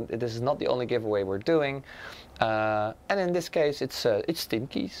ones, so this is not the only giveaway we're doing. And in this case, it's Steam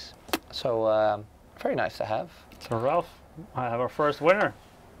keys. So very nice to have. So Ralf, I have our first winner.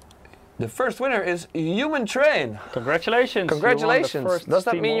 The first winner is Human Train. Congratulations. Congratulations. Does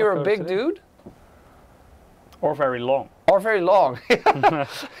that mean you're a big dude? Or very long. Or very long.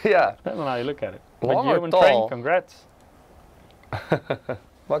 Yeah. Depends on how you look at it. Long but or Human tall? Train, congrats.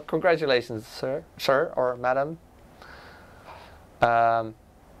 Well, congratulations, sir or madam.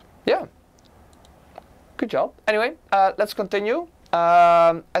 Yeah. Good job. Anyway, let's continue.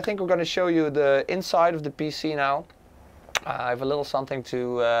 I think we're going to show you the inside of the PC now. I have a little something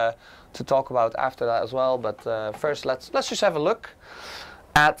to talk about after that as well, but first let's just have a look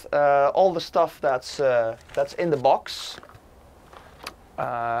at all the stuff that's in the box.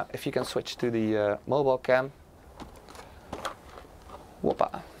 If you can switch to the mobile cam.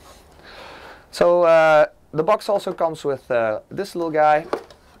 Whoopa. So the box also comes with this little guy.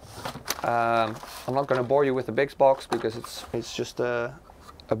 I'm not going to bore you with the big box because it's just a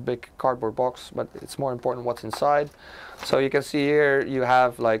big cardboard box, but it's more important what's inside. So you can see here you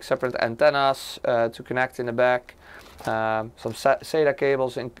have like separate antennas to connect in the back, some SATA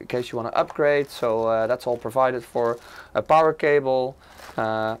cables in case you want to upgrade, so that's all provided for. A power cable,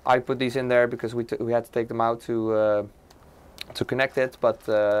 I put these in there because we had to take them out to connect it, but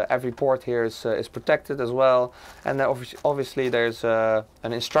every port here is protected as well. And then obviously there's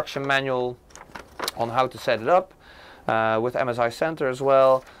an instruction manual on how to set it up. With MSI Center as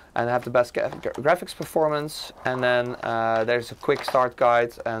well, and have the best graphics performance. And then there's a quick start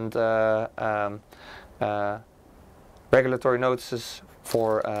guide and regulatory notices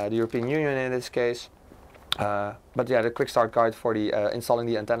for the European Union in this case. But yeah, the quick start guide for the installing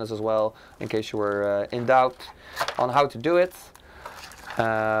the antennas as well, in case you were in doubt on how to do it.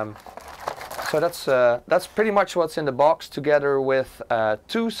 So that's pretty much what's in the box, together with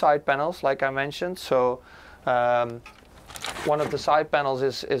 2 side panels, like I mentioned. So one of the side panels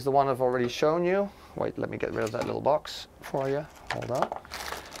is the one I've already shown you. Wait, let me get rid of that little box for you. Hold on.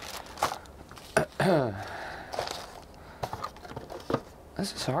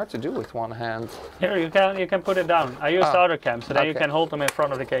 This is hard to do with one hand. Here, you can put it down. I used the other cam, so then you can hold them in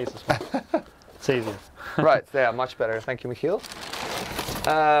front of the case as well. It's easier. Right, yeah, much better. Thank you, Michiel.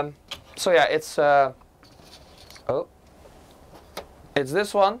 So yeah, it's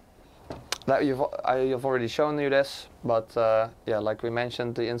this one. That I've already shown you this, but yeah, like we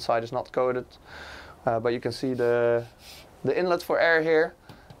mentioned, the inside is not coated, but you can see the inlet for air here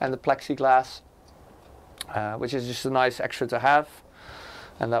and the plexiglass, which is just a nice extra to have,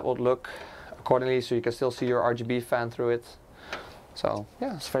 and that would look accordingly, so you can still see your RGB fan through it. So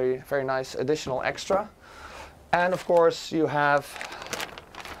yeah, it's very nice additional extra. And of course you have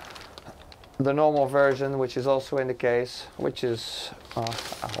the normal version, which is also in the case, which is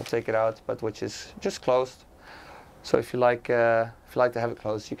I'll take it out, but which is just closed. So if you like to have it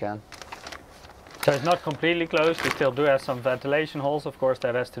closed, you can. So it's not completely closed. You still do have some ventilation holes, of course.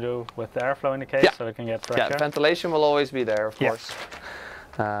 That has to do with the airflow in the case, so it can get pressure. Yeah, ventilation will always be there, of course.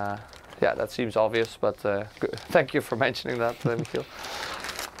 Yeah, that seems obvious, but thank you for mentioning that, Michiel.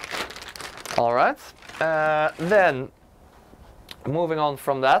 All right, then moving on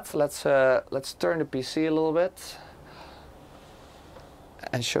from that, let's turn the PC a little bit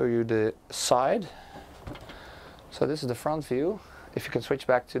and show you the side. So this is the front view. If you can switch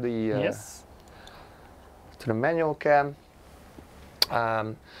back to the yes, to the manual cam.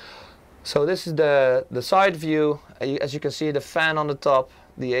 So this is the side view. As you can see, the fan on the top,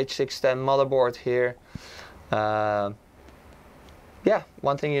 the H610 motherboard here. Yeah,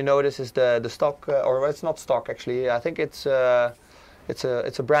 one thing you notice is the stock, or it's not stock actually. I think it's a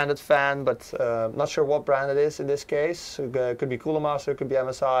branded fan, but not sure what brand it is in this case. It could be Cooler Master, it could be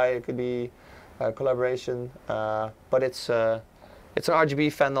MSI, it could be collaboration, but it's an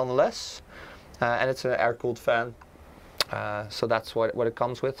RGB fan nonetheless, and it's an air-cooled fan. So that's what it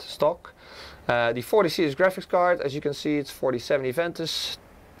comes with stock. The 40 series graphics card, as you can see, it's 4070 Ventus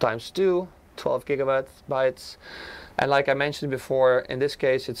times 2, 12 gigabytes. And like I mentioned before, in this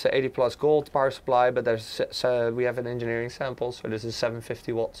case it's a 80 plus gold power supply, but we have an engineering sample, so this is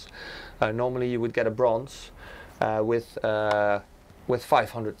 750 watts. Normally you would get a bronze with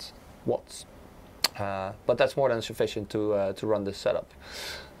 500 watts. But that's more than sufficient to run this setup.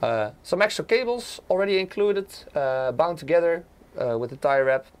 Some extra cables already included, bound together with the tie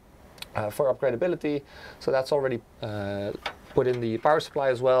wrap for upgradability. So that's already put in the power supply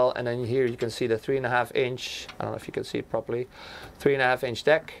as well. And then here you can see the 3.5 inch, I don't know if you can see it properly, 3.5 inch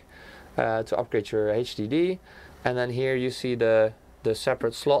deck to upgrade your HDD. And then here you see the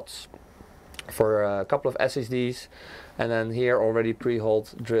separate slots for a couple of SSDs. And then here already pre-drilled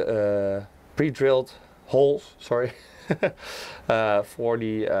holes, sorry, for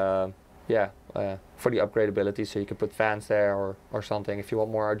the upgradability, so you can put fans there or something. If you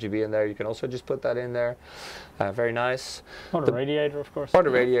want more RGB in there, you can also just put that in there. Very nice. Or the radiator, of course. Or the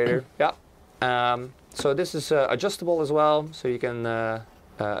radiator, yeah. So this is adjustable as well, so you can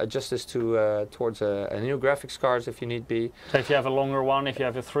adjust this to towards a new graphics card if you need be. So if you have a longer one, if you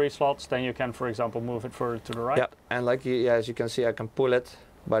have 3 slots, then you can, for example, move it further to the right. Yeah, and like as you can see, I can pull it,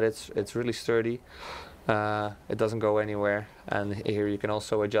 but it's really sturdy. It doesn't go anywhere, and here you can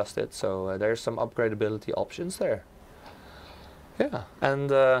also adjust it, so there's some upgradability options there. Yeah, and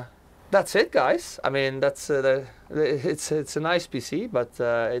that's it, guys. I mean, that's it's a nice PC, but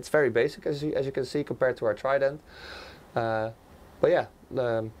it's very basic, as you can see, compared to our Trident. But yeah,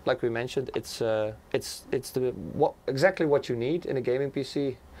 like we mentioned, it's exactly what you need in a gaming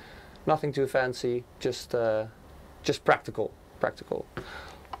PC. Nothing too fancy, just practical.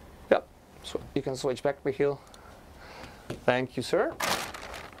 Yep. So you can switch back, Michiel. Thank you, sir.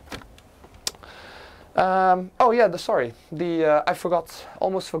 Oh yeah, sorry. I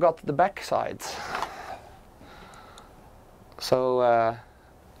almost forgot the back side. So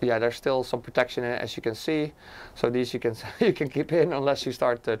yeah, there's still some protection in it, as you can see. So these you can keep in unless you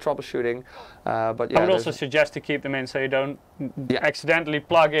start troubleshooting. But yeah, I would also suggest to keep them in so you don't accidentally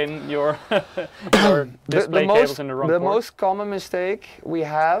plug in your display cables in the wrong port. The most common mistake we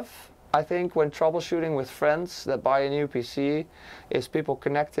have, I think, when troubleshooting with friends that buy a new PC, is people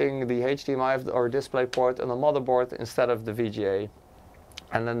connecting the HDMI or display port on the motherboard instead of the VGA,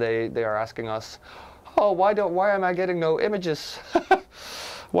 and then they are asking us, "Oh, why am I getting no images?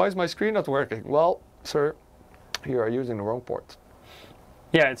 Why is my screen not working?" Well, sir, you are using the wrong port.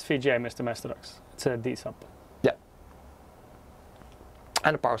 Yeah, it's VGA, Mr. Mastodux. It's a D-sub. Yeah,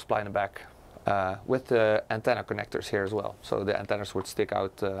 and a power supply in the back with the antenna connectors here as well. So the antennas would stick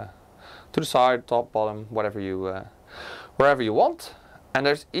out to the side, top, bottom, wherever you want. And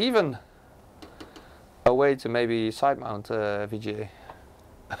there's even a way to maybe side mount VGA.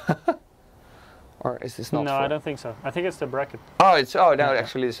 Or is this not? No, I don't think so. I think it's the bracket. Oh, no,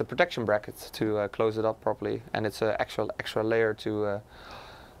 actually it's a protection bracket to close it up properly, and it's an extra layer to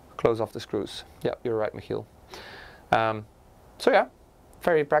close off the screws. Yeah, you're right, Michiel. So yeah,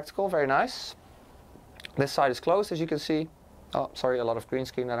 very practical, very nice. This side is closed, as you can see. Oh, sorry, a lot of green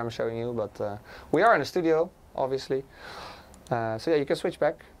screen that I'm showing you, but we are in a studio, obviously. So yeah, you can switch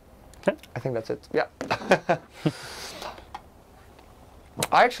back. Okay. I think that's it. Yeah.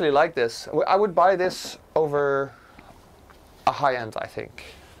 I actually like this. I would buy this over a high-end, I think.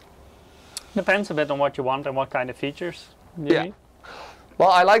 Depends a bit on what you want and what kind of features you need. Well,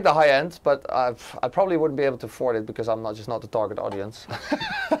 I like the high-end, but I probably wouldn't be able to afford it because I'm just not the target audience.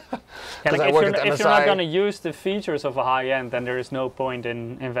 Yeah, like if you're not going to use the features of a high-end, then there is no point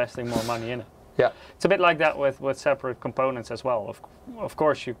in investing more money in it. Yeah, it's a bit like that with separate components as well. Of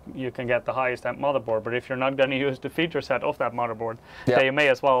course, you can get the highest end motherboard, but if you're not going to use the feature set of that motherboard, then you may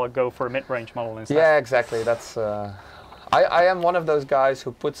as well go for a mid-range model instead. Yeah, exactly. That's I am one of those guys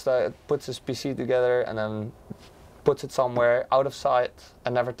who puts his PC together and then puts it somewhere out of sight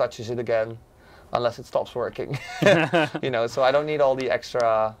and never touches it again unless it stops working. You know, so I don't need all the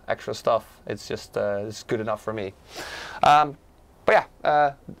extra stuff. It's just it's good enough for me. But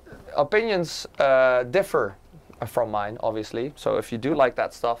yeah, opinions differ from mine, obviously. So if you do like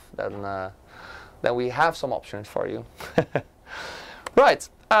that stuff, then we have some options for you. Right,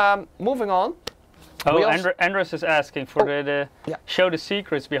 moving on. Oh, Andres is asking for the show the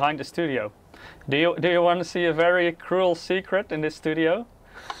secrets behind the studio. Do you want to see a very cruel secret in this studio?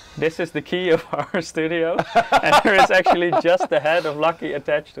 This is the key of our studio, and there is actually just the head of Lucky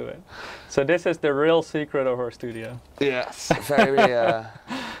attached to it. So this is the real secret of our studio. Yes, very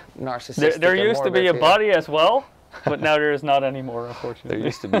narcissistic. There used to be a body as well, but now there is not anymore, unfortunately. There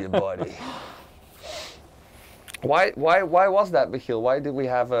used to be a body. Why was that, Michiel? Why did we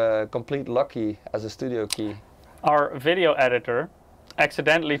have a complete Lucky as a studio key? Our video editor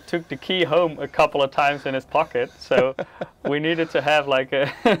accidentally took the key home a couple of times in his pocket, so we needed to have like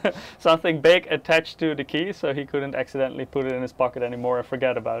something big attached to the key, so he couldn't accidentally put it in his pocket anymore and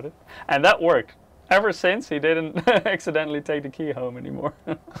forget about it. And that worked. Ever since, he didn't accidentally take the key home anymore.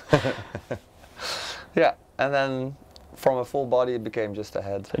 Yeah, and then from a full body it became just a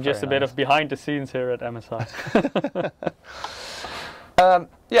head. So just a bit of behind the scenes here at MSI.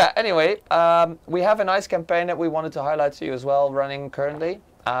 Yeah, anyway, we have a nice campaign that we wanted to highlight to you as well, running currently,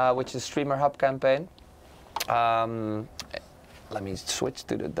 which is Streamer Hub campaign. Let me switch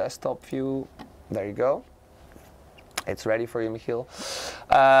to the desktop view. There you go. It's ready for you, Michiel.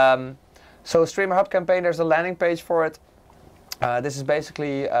 So Streamer Hub campaign, there's a landing page for it. This is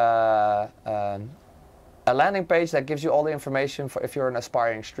basically a landing page that gives you all the information for if you're an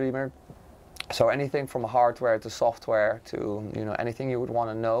aspiring streamer. So anything from hardware to software to anything you would want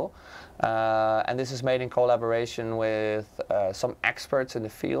to know, and this is made in collaboration with some experts in the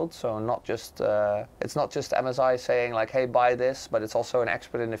field. So not just it's not just MSI saying like, hey, buy this, but it's also an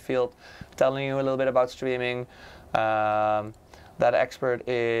expert in the field telling you a little bit about streaming. That expert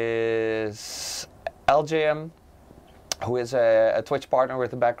is LJM, who is a Twitch partner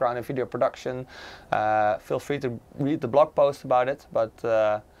with a background in video production. Feel free to read the blog post about it, but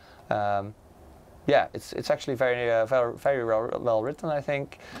yeah, it's actually very well written, I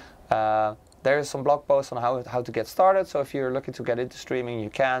think. There is some blog posts on how to get started, so if you're looking to get into streaming,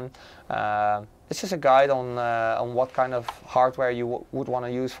 you can. It's just a guide on what kind of hardware you would want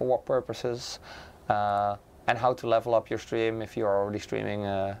to use for what purposes, and how to level up your stream if you're already streaming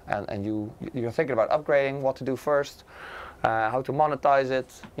and you're thinking about upgrading, what to do first, how to monetize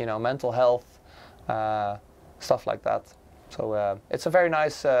it, mental health, stuff like that. So it's a very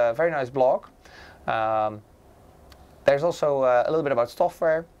nice blog. There's also a little bit about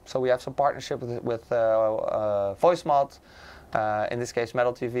software. So we have some partnership with VoiceMod, in this case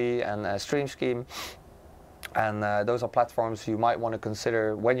Metal TV and Stream Scheme. And those are platforms you might want to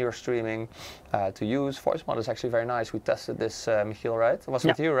consider when you're streaming to use. VoiceMod is actually very nice. We tested this, Michiel, right? It was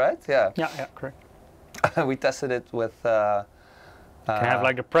with you, right? Yeah. Yeah, correct. We tested it with... Can have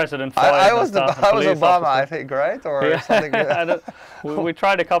like a president. I was Obama, I think, right? Or something. we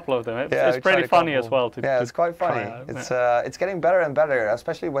tried a couple of them. It's pretty funny as well. It's quite funny. It's getting better and better,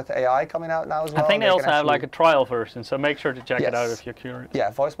 especially with AI coming out now as well. I think they also have like a trial version, so make sure to check it out if you're curious.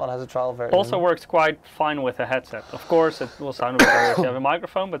 Yeah, VoiceMod has a trial version. Also works quite fine with a headset. Of course, it will sound better if you have a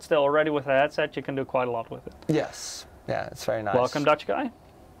microphone, but still already with a headset, you can do quite a lot with it. Yes. Yeah, it's very nice. Welcome, Dutch guy.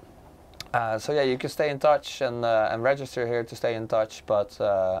 So yeah, you can stay in touch and register here to stay in touch, but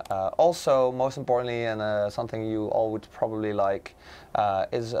also, most importantly, and something you all would probably like,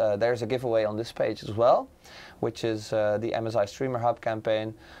 is there's a giveaway on this page as well, which is the MSI Streamer Hub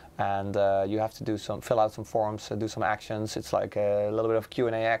campaign, and you have to fill out some forms, do some actions. It's like a little bit of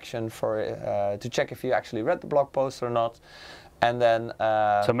Q&A action to check if you actually read the blog post or not, and then...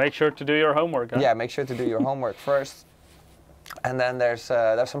 so make sure to do your homework. Huh? Yeah, make sure to do your homework first. And then there's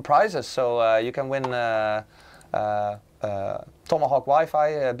some prizes, so you can win Tomahawk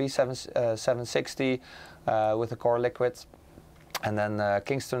Wi-Fi B760 with a Core Liquid, and then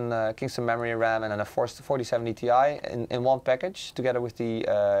Kingston memory RAM, and then a 4070 Ti in one package, together with the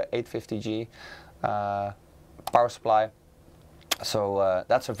 850G power supply. So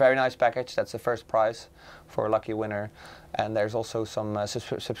that's a very nice package. That's the first prize for a lucky winner. And there's also some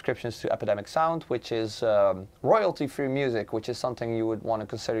subscriptions to Epidemic Sound, which is royalty-free music, which is something you would want to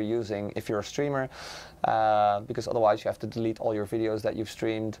consider using if you're a streamer, because otherwise you have to delete all your videos that you've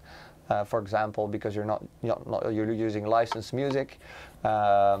streamed, for example, because you're using licensed music,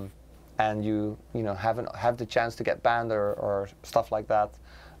 and you haven't have the chance to get banned or stuff like that.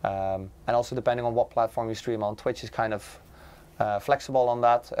 And also depending on what platform you stream on, Twitch is kind of flexible on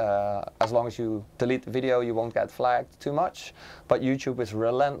that. As long as you delete the video, you won't get flagged too much. But YouTube is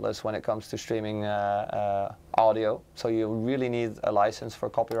relentless when it comes to streaming audio. So you really need a license for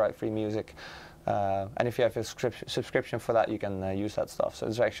copyright-free music. And if you have a subscription for that, you can use that stuff. So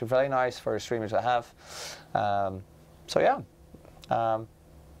it's actually very nice for streamers to have. So yeah,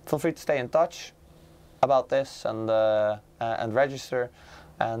 feel free to stay in touch about this and register.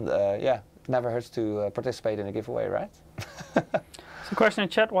 And yeah, it never hurts to participate in a giveaway, right? So question in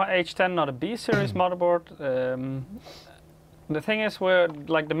chat, why H10 not a B series motherboard? The thing is,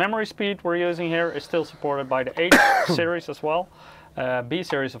 like the memory speed we're using here is still supported by the H series as well. B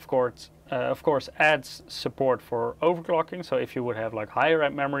series, of course, adds support for overclocking. So if you would have like higher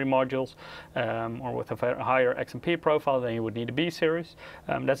end memory modules or with a higher XMP profile, then you would need a B series.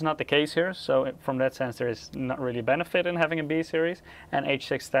 That's not the case here. So from that sense, there is not really a benefit in having a B series. And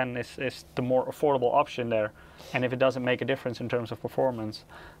H610 is the more affordable option there. And if it doesn't make a difference in terms of performance,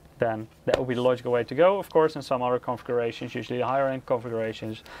 then that would be the logical way to go. Of course, in some other configurations, usually higher end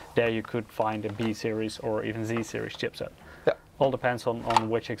configurations, there you could find a B series or even Z series chipset. Yeah. All depends on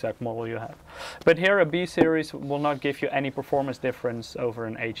which exact model you have. But here a B series will not give you any performance difference over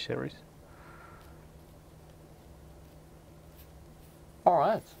an H series. All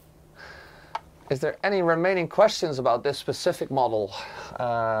right. Is there any remaining questions about this specific model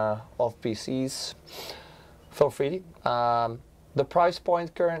of PCs? Feel free. The price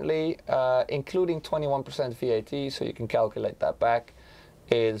point currently, including 21% VAT, so you can calculate that back,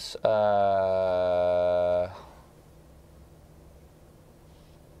 is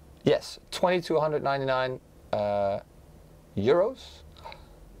yes, 2,299 euros,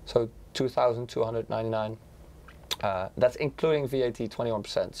 so 2,299. That's including VAT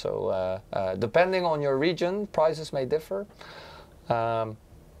 21%. So depending on your region, prices may differ.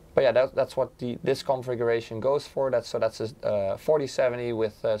 But yeah, that's what this configuration goes for. That's a 4070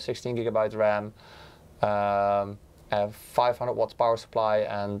 with 16 gigabyte RAM, 500 watts power supply,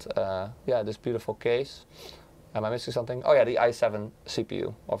 and yeah, this beautiful case. Am I missing something? Oh yeah, the i7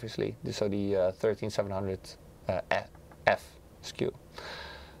 CPU, obviously. So the 13700F SKU.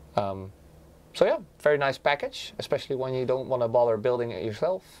 So yeah, very nice package, especially when you don't want to bother building it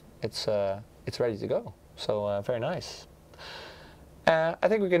yourself. It's ready to go. So very nice. I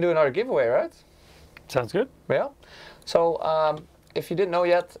think we can do another giveaway, right? Sounds good. Yeah. So if you didn't know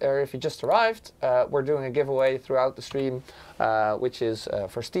yet, or if you just arrived, we're doing a giveaway throughout the stream, which is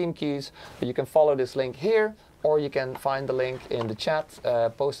for Steam keys. You can follow this link here, or you can find the link in the chat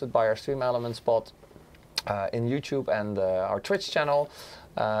posted by our Stream Elements bot in YouTube and our Twitch channel.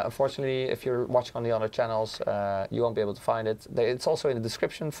 Unfortunately, if you're watching on the other channels, you won't be able to find it. It's also in the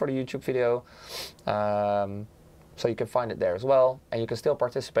description for the YouTube video. So you can find it there as well, and you can still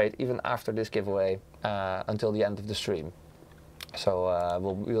participate even after this giveaway until the end of the stream. So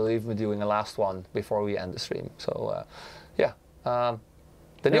we'll even be doing a last one before we end the stream. So yeah, the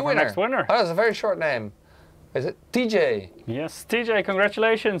new winner. Next winner. Oh, that's a very short name. Is it TJ? Yes, TJ,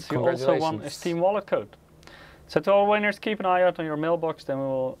 congratulations. You also won a Steam wallet code. So to all winners, keep an eye out on your mailbox, then we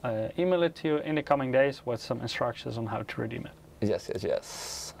will email it to you in the coming days with some instructions on how to redeem it. Yes, yes,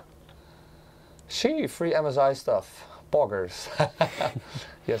 yes. Free MSI stuff. Boggers.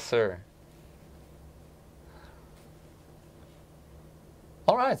 Yes, sir.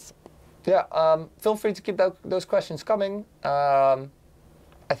 All right. Yeah, feel free to keep those questions coming. I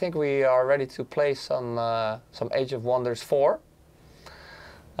think we are ready to play some Age of Wonders 4.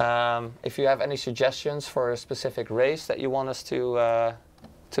 If you have any suggestions for a specific race that you want us to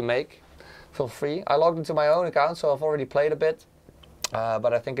make, feel free. I logged into my own account, so I've already played a bit.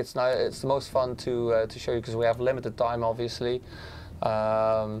 But I think it's the most fun to show you because we have limited time, obviously.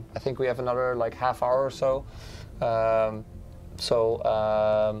 I think we have another like half hour or so.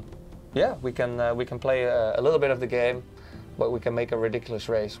 Yeah, we can play a little bit of the game, but we can make a ridiculous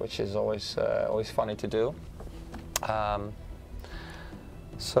race, which is always funny to do.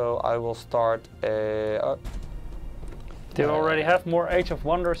 So I will start a. Do you already have more Age of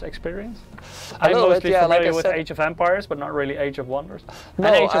Wonders experience? I'm mostly familiar with said, Age of Empires, but not really Age of Wonders. No,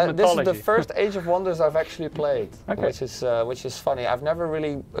 and Age of this is Mythology. the first Age of Wonders I've actually played, Okay. which is funny. I've never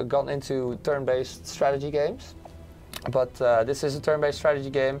really gone into turn-based strategy games, but this is a turn-based strategy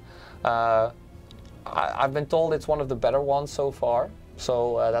game. I've been told it's one of the better ones so far,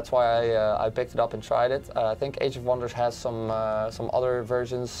 so that's why I picked it up and tried it. I think Age of Wonders has some other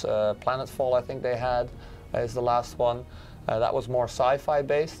versions. Planetfall, I think they had, is the last one. That was more sci-fi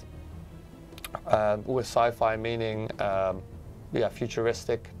based, with sci-fi meaning yeah,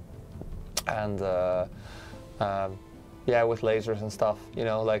 futuristic and Yeah, with lasers and stuff, you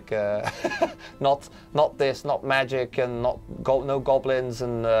know, like not magic and no goblins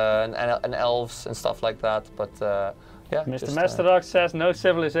and elves and stuff like that, but yeah. Mr. Masterdogs says no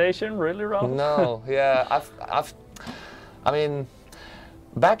civilization, really, Ralf? No, yeah, I mean,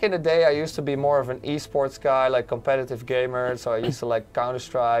 back in the day, I used to be more of an esports guy, like competitive gamer. So I used to like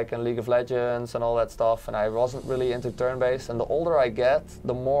Counter-Strike and League of Legends and all that stuff. And I wasn't really into turn-based. And the older I get,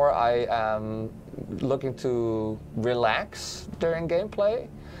 the more I am looking to relax during gameplay.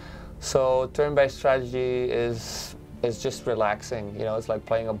 So turn-based strategy is just relaxing. You know, it's like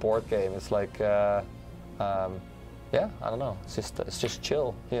playing a board game. It's like, yeah, I don't know. It's just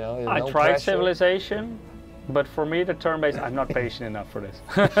chill. You know, I no tried pressure. Civilization. But for me, the turn-based, I'm not patient enough for this.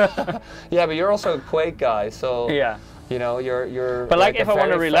 Yeah, but you're also a Quake guy, so yeah. You know, you're. But like if I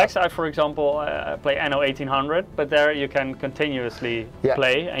want to relax, I, for example, play Anno 1800. But there you can continuously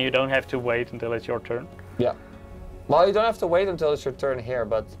play, and you don't have to wait until it's your turn. Yeah. Well, you don't have to wait until it's your turn here,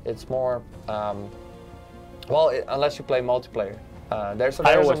 but it's more. Well, unless you play multiplayer. I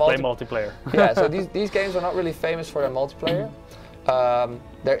always play multiplayer. Yeah. So these games are not really famous for their multiplayer.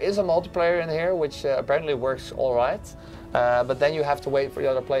 There is a multiplayer in here which apparently works all right, but then you have to wait for the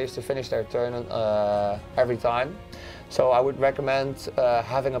other players to finish their turn every time. So I would recommend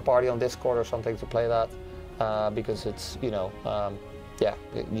having a party on Discord or something to play that, because it's, you know, yeah,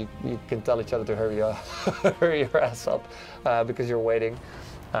 you can tell each other to hurry your ass up because you're waiting.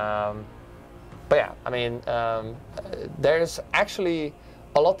 But yeah, I mean, there's actually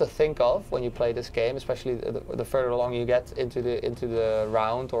a lot to think of when you play this game, especially the further along you get into the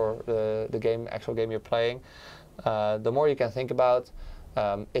round or the actual game you're playing. The more you can think about,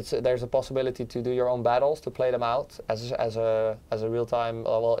 there's a possibility to do your own battles, to play them out as a real time.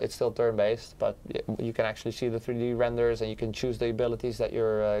 Well, it's still turn-based, but you can actually see the 3D renders and you can choose the abilities that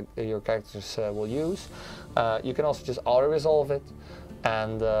your characters will use. You can also just auto-resolve it,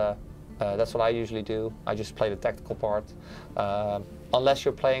 and that's what I usually do. I just play the tactical part. Unless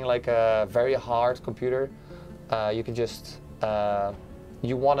you're playing like a very hard computer, you can just,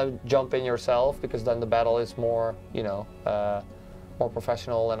 you want to jump in yourself, because then the battle is more, you know, more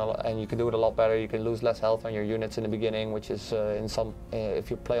professional, and you can do it a lot better. You can lose less health on your units in the beginning, which is if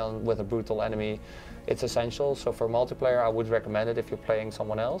you play with a brutal enemy, it's essential. So for multiplayer, I would recommend it if you're playing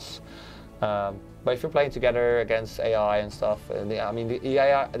someone else. But if you're playing together against AI and stuff, I mean the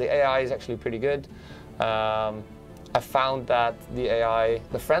AI is actually pretty good. I found that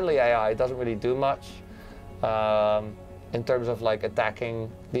the friendly AI doesn't really do much in terms of like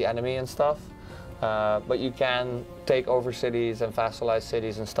attacking the enemy and stuff. But you can take over cities and vassalize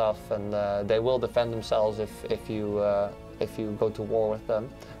cities and stuff, and they will defend themselves if you go to war with them,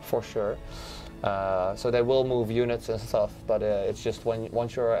 for sure. So they will move units and stuff, but it's just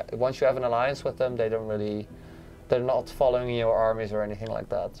once you have an alliance with them, they're not following your armies or anything like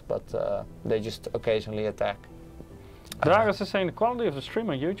that, but they just occasionally attack. Dragos is saying the quality of the stream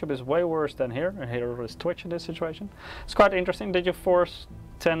on YouTube is way worse than here, and here is Twitch in this situation. It's quite interesting. Did you force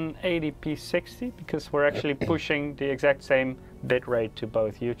 1080p 60? Because we're actually pushing the exact same bit rate to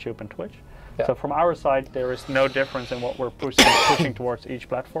both YouTube and Twitch. Yeah. So from our side, there is no difference in what we're pushing towards each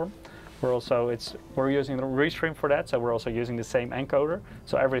platform. We're using the restream for that, so we're also using the same encoder.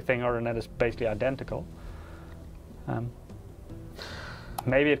 So everything other than that is basically identical.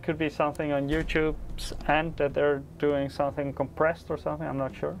 Maybe it could be something on YouTube's end that they're doing something compressed or something, I'm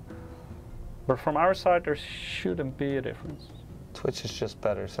not sure. But from our side, there shouldn't be a difference. Twitch is just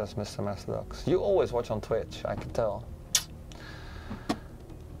better, says Mr. Masterdogs. You always watch on Twitch, I can tell.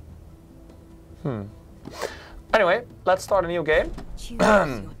 Anyway, let's start a new game. Choose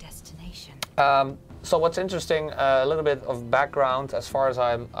your destination. So what's interesting, a little bit of background, as far as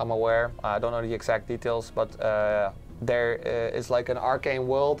I'm aware. I don't know the exact details, but there is like an arcane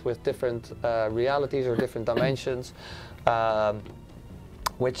world with different realities or different dimensions, or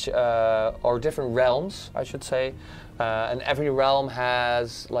different realms, I should say. And every realm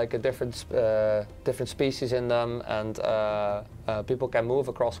has like a different species in them, and people can move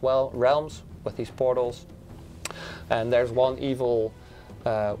across realms with these portals. And there's one evil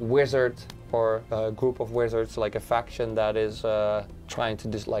wizard or a group of wizards, like a faction that is trying to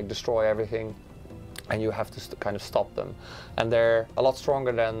destroy everything, and you have to kind of stop them. And they're a lot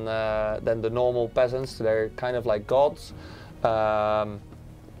stronger than the normal peasants. They're kind of like gods.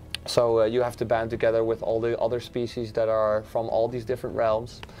 So you have to band together with all the other species that are from all these different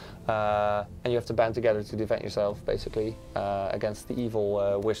realms, and you have to band together to defend yourself, basically, against the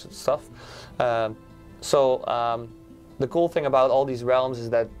evil wizard stuff. The cool thing about all these realms is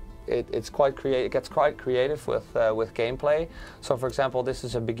that it gets quite creative with gameplay. So for example, this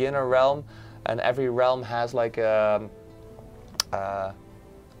is a beginner realm, and every realm has like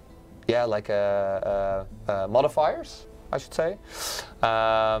yeah, like modifiers, I should say.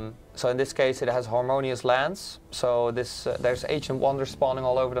 So in this case, it has harmonious lands. So this there's ancient wonders spawning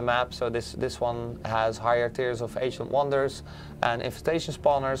all over the map. So this one has higher tiers of ancient wonders and infestation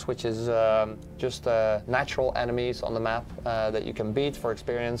spawners, which is just natural enemies on the map that you can beat for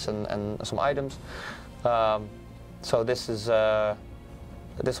experience and some items. So this is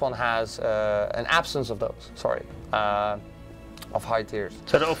this one has an absence of those. Sorry. Of high tiers.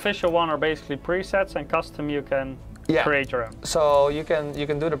 So the official one are basically presets, and custom you can create your own. So you can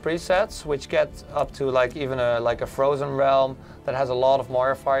do the presets, which get up to like even a frozen realm that has a lot of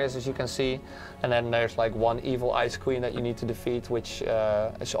modifiers, as you can see. And then there's like one evil ice queen that you need to defeat, which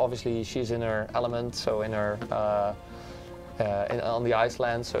is obviously she's in her element, so in her on the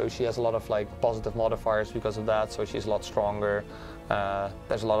Iceland, so she has a lot of like positive modifiers because of that. So she's a lot stronger.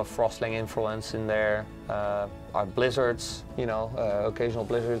 There's a lot of Frostling influence in there. Are blizzards, you know, occasional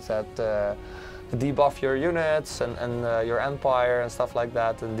blizzards that debuff your units and your empire and stuff like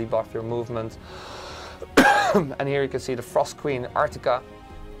that, and debuff your movement. And here you can see the Frost Queen Artica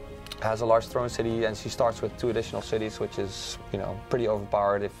has a large throne city, and she starts with 2 additional cities, which is, you know, pretty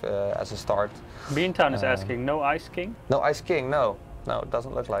overpowered if as a start. Beantown is asking, no Ice King? No Ice King, no. No, it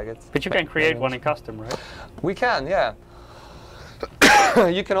doesn't look like it. But you can create one in custom, right? We can, yeah.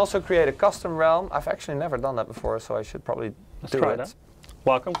 You can also create a custom realm. I've actually never done that before, so I should probably do it. That.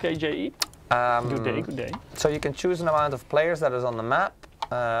 Welcome, KJE. Good day, good day. So you can choose an amount of players that is on the map.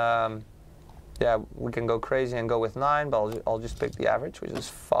 Yeah, we can go crazy and go with 9, but I'll just pick the average, which is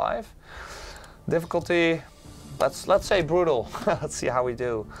 5. Difficulty, let's say brutal. Let's see how we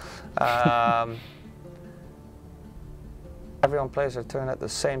do. Everyone plays their turn at the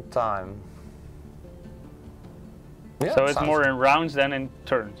same time. Yeah, so it's more in rounds than in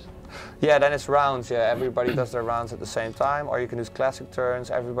turns? Yeah, then it's rounds, yeah. Everybody does their rounds at the same time. Or you can use classic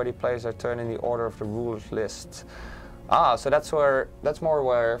turns. Everybody plays their turn in the order of the ruler's list. Ah, so that's more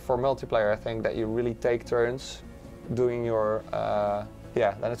where, for multiplayer, I think, that you really take turns doing your,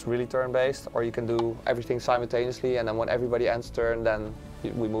 yeah, then it's really turn-based. Or you can do everything simultaneously, and then when everybody ends turn, then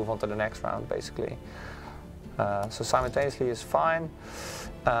we move on to the next round, basically. So simultaneously is fine.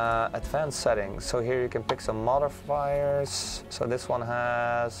 Advanced settings. So here you can pick some modifiers. So this one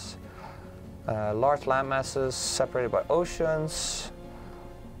has large land masses separated by oceans.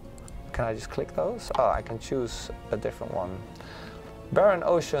 Can I just click those? Oh, I can choose a different one. Barren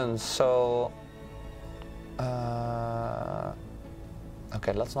oceans. So okay,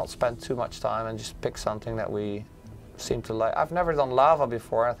 let's not spend too much time and just pick something that we seem to like. I've never done lava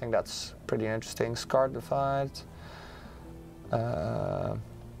before. I think that's pretty interesting. Scarred Divide.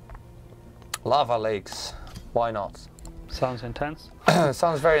 Lava lakes. Why not? Sounds intense.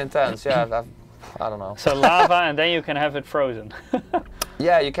 Sounds very intense. Yeah, I don't know. So lava, and then you can have it frozen.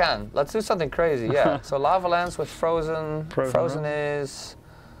 Yeah, you can. Let's do something crazy. Yeah. So lava lands with frozen. Frozen is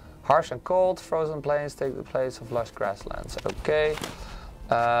harsh and cold. Frozen plains take the place of lush grasslands. Okay.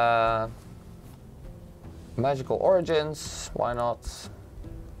 Magical origins. Why not? Is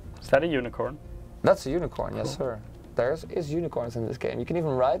that a unicorn? That's a unicorn. Yes, Cool. sir. There is unicorns in this game. You can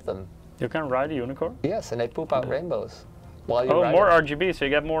even ride them. You can ride a unicorn? Yes, and they poop out rainbows. While you oh, ride more them. RGB, so you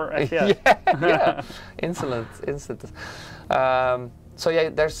get more FPS. Yeah. Instant. So yeah,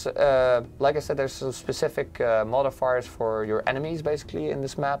 there's, like I said, there's some specific modifiers for your enemies, basically, in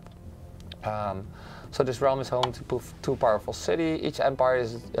this map. So this realm is home to 2 powerful cities. Each empire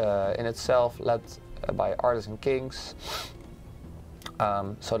is in itself led by artisan kings.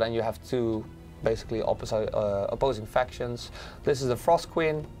 So then you have 2 basically opposing factions. This is the Frost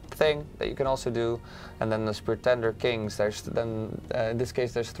Queen thing that you can also do, and then there's Pretender Kings. There's then in this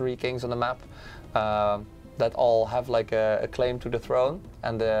case there's 3 kings on the map that all have like a claim to the throne,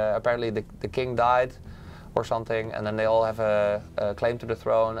 and apparently the king died or something, and then they all have a claim to the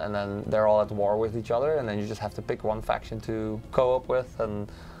throne, and then they're all at war with each other, and then you just have to pick one faction to co-op with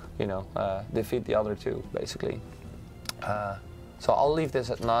and, you know, defeat the other 2 basically. So I'll leave this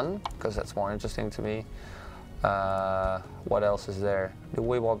at none, because that's more interesting to me. What else is there? The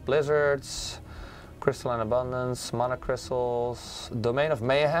We Walk Blizzards, Crystalline Abundance, Mana Crystals, Domain of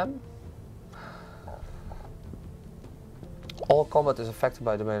Mayhem. All combat is affected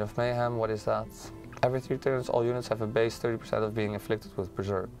by Domain of Mayhem. What is that? Every 3 turns, all units have a base 30% of being afflicted with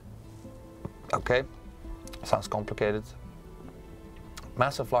Berserk. Okay, sounds complicated.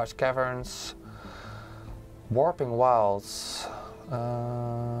 Massive large caverns. Warping Wilds.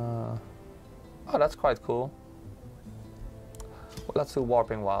 Oh, that's quite cool. Well, let's do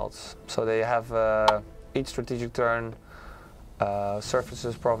Warping Wilds. So they have each strategic turn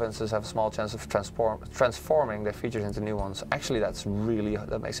Surfaces, provinces have a small chance of transforming their features into new ones. Actually,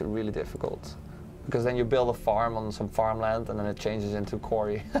 that makes it really difficult. Because then you build a farm on some farmland and then it changes into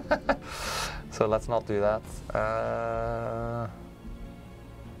quarry. So let's not do that.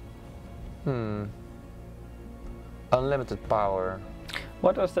 Unlimited power.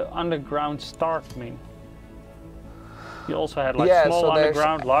 What does the underground start mean? You also had like Yeah, small so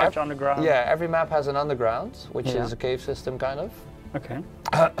underground, large underground. Yeah, every map has an underground, which Yeah. is a cave system kind of, Okay.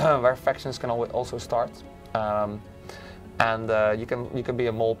 where factions can also start. And you can be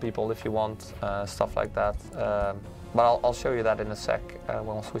a mole people if you want, stuff like that. But I'll show you that in a sec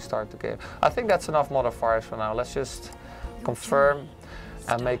once we start the game. I think that's enough modifiers for now. Let's just confirm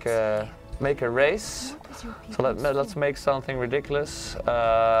and make a race. So let's make something ridiculous.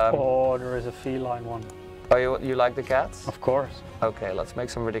 Oh, there is a feline one. Oh, you like the cats? Of course. Okay, let's make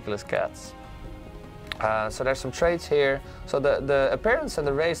some ridiculous cats. So there's some traits here. So the appearance and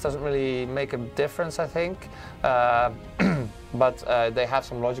the race doesn't really make a difference, I think. But they have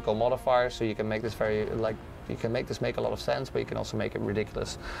some logical modifiers, so you can make this make a lot of sense, but you can also make it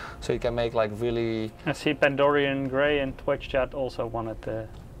ridiculous. So you can make like really. I see Pandorian Grey in Twitch chat also wanted the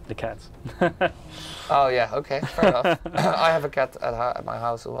cats. Oh yeah, okay, fair enough. I have a cat at my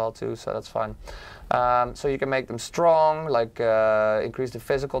house as well too, so that's fine. So you can make them strong, like increase the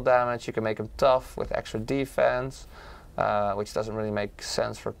physical damage. You can make them tough with extra defense, which doesn't really make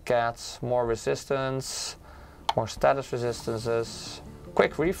sense for cats. More resistance, more status resistances,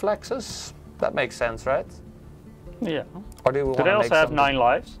 quick reflexes. That makes sense, right? Yeah. Or do we Do they also have 9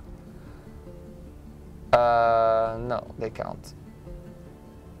 lives? No, they can't.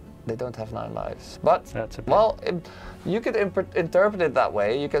 They don't have 9 lives. But, That's a well, you could interpret it that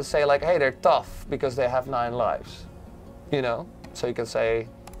way. You can say like, hey, they're tough because they have 9 lives. You know? So you can say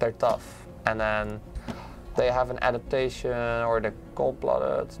they're tough. And then they have an adaptation, or they're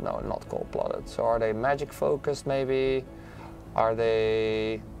cold-blooded. No, not cold-blooded. So are they magic focused maybe? Are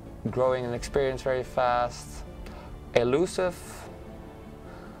they growing in experience very fast? Elusive?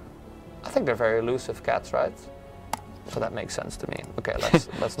 I think they're very elusive cats, right? So that makes sense to me. Okay,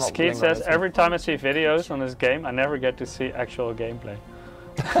 let's not. Skeet says every time I see videos on this game, I never get to see actual gameplay.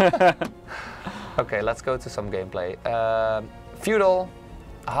 Okay, let's go to some gameplay. Feudal,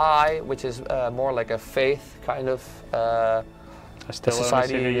 high, which is more like a faith kind of I still only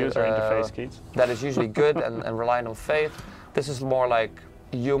see the user interface, Skeet. that is usually good and reliant on faith. This is more like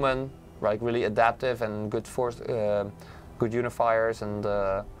human, like really adaptive and good force, good unifiers, and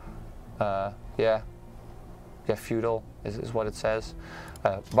yeah, feudal is what it says.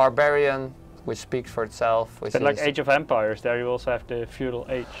 Barbarian, which speaks for itself. Which But like Age of Empires, there you also have the feudal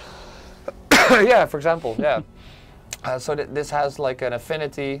age. Yeah, for example, yeah. So this has like an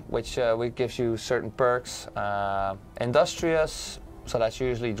affinity, which gives you certain perks. Industrious, so that's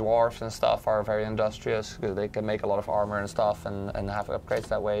usually dwarves and stuff are very industrious because they can make a lot of armor and stuff and have upgrades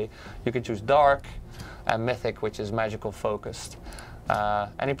that way. You can choose dark, and mythic, which is magical focused.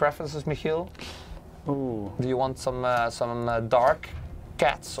 Any preferences, Michiel? Ooh. Do you want some dark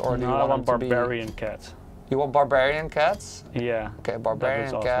cats, or do you I want want them to barbarian cats. You want barbarian cats? Yeah. Okay,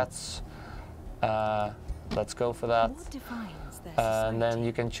 barbarian awesome. cats. Let's go for that. What defines their And then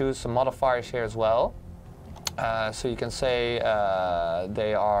you can choose some modifiers here as well. So you can say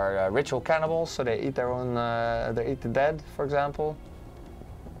they are ritual cannibals, so they eat their own, they eat the dead, for example.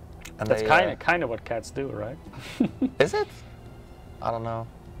 And That's they, kind of what cats do, right? Is it? I don't know.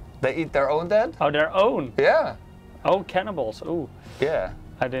 They eat their own dead? Oh, their own. Yeah. Oh, cannibals. Ooh. Yeah.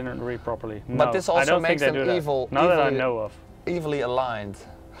 I didn't read properly. But No, this I also don't makes think they them do that. evil. Not that I know of. Evilly aligned.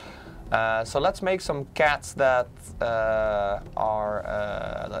 So let's make some cats that are,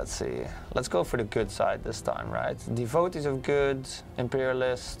 let's see, let's go for the good side this time, right? Devotees of good,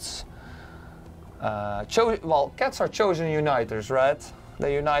 imperialists. Well, cats are chosen uniters, right?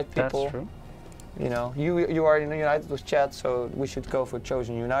 They unite people. That's true. You know, you are united with chat, so we should go for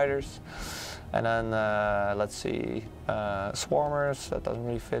chosen uniters. And then let's see, swarmers. That doesn't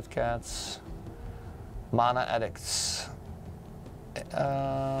really fit cats. Mana addicts.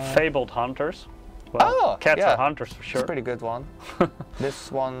 Fabled hunters. Well, cats yeah. are hunters for sure. It's a pretty good one.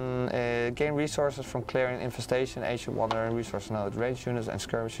 This one, gain resources from clearing infestation, ancient wonder and resource node. Range units and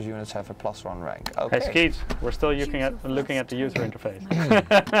skirmishes units have a +1 rank. Okay. Hey Skeet, we're still looking at the user interface.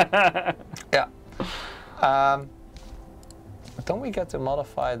 Yeah. Don't we get to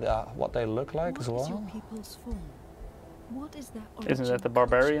modify what they look like as What is your well? people's form? What is their Isn't that the origin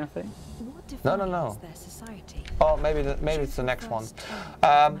barbarian culture? thing? What No, defines no. their society? Oh, maybe it's the next one. Choose the first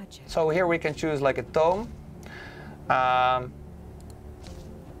term, magic. So here we can choose like a tome.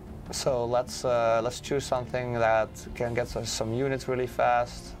 So let's choose something that can get us some units really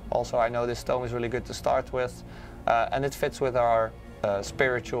fast. Also, I know this stone is really good to start with, and it fits with our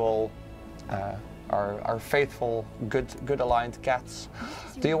spiritual, our faithful, good aligned cats.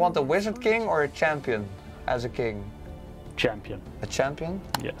 Do you want a wizard king or a champion as a king? Champion. A champion?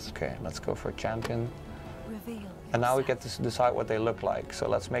 Yes. Okay, let's go for a champion. Reveal And now we yourself. get to decide what they look like. So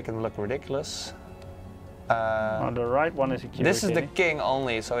let's make them look ridiculous. On the right one is a cute. This is the king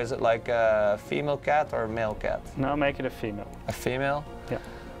only, so is it like a female cat or a male cat? No, make it a female. A female? Yeah.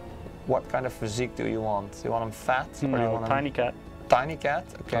 What kind of physique do you want? Do you want them fat? Or do you No, want tiny cat. Tiny cat?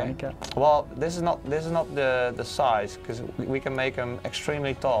 Okay. Tiny cat. Well, this is not the size, because we can make them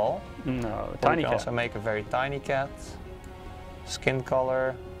extremely tall. No, Or tiny we can cat. also make a very tiny cat. Skin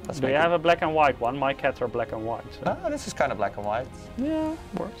color. Let's Do make you it- have a black and white one? My cats are black and white. So. Ah, this is kind of black and white. Yeah,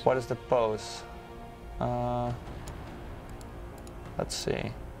 works. What is the pose? Let's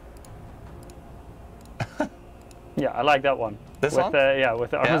see. Yeah, I like that one. This with one? Yeah,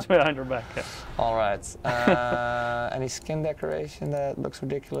 with the arms behind her back. Yeah. All right. Any skin decoration that looks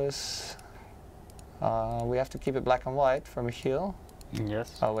ridiculous? We have to keep it black and white for Michiel.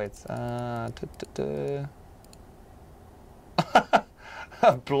 Yes. Oh wait.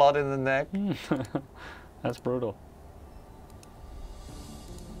 Blood in the neck. That's brutal.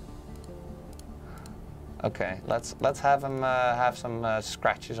 Okay, let's have them have some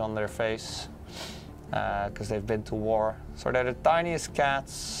scratches on their face because they've been to war. So they're the tiniest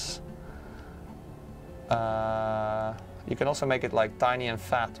cats. You can also make it like tiny and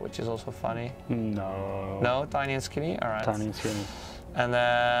fat, which is also funny. No. No, tiny and skinny. All right. Tiny and skinny. And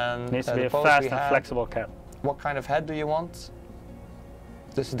then Needs to the be a pose fast we and had. flexible cat. What kind of head do you want?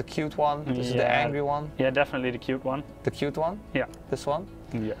 This is the cute one. This is the Yeah. angry one. Yeah, definitely the cute one. The cute one. Yeah. This one.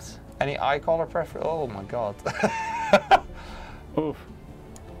 Yes. Any eye color preference? Oh my god. Oof.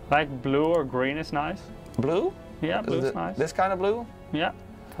 Like blue or green is nice. Blue? Yeah, Is blue's it nice. This kind of blue? Yeah,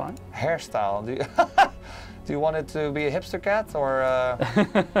 fine. Hairstyle. Do you, do you want it to be a hipster cat or?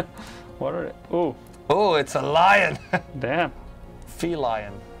 What are they? Ooh, Oh, it's a lion. damn.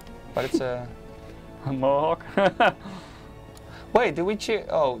 Feline. But it's a. A mohawk. Wait, did we check?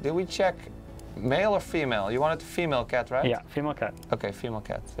 Oh, did we check male or female? You wanted a female cat, right? Yeah, female cat. Okay, female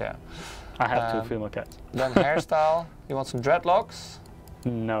cat. Yeah. I have Um, two female cats. Then hairstyle. You want some dreadlocks?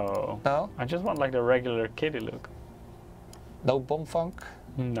 No. No. I just want like the regular kitty look. No bomb funk.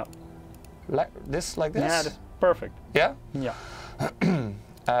 No. Like this, like this. Yeah, that's perfect. Yeah. Yeah.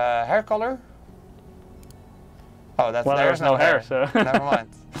 Hair color. Oh, that's Well, there's there's no hair, so. Never mind.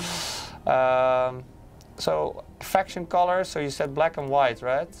 So faction color. So you said black and white,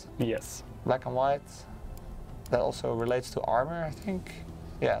 right? Yes. Black and white. That also relates to armor, I think.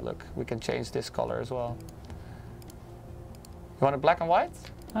 Yeah, look, we can change this color as well. You want it black and white?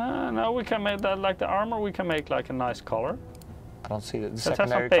 No, we can make that like the armor. We can make like a nice color. I don't see it. The Let's have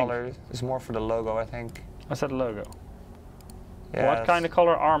secondary some pink. color is more for the logo, I think. What's that logo? Yeah, What kind of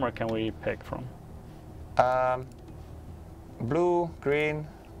color armor can we pick from? blue, green.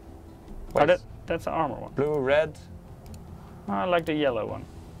 Oh, Wait, that's the armor one. blue, red, I like the yellow one.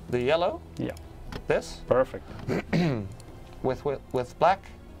 the yellow. Yeah. This Perfect. with black,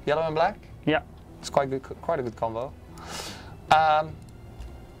 yellow and black. Yeah. It's quite good, quite a good combo.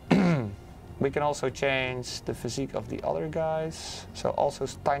 We can also change the physique of the other guys. So also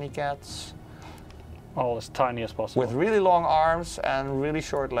tiny cats All as tiny as possible. with really long arms and really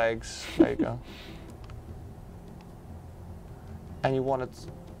short legs. There you go. And you want it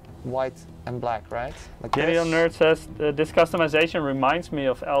white and black, right? Like Gideon this. Nerd says this customization reminds me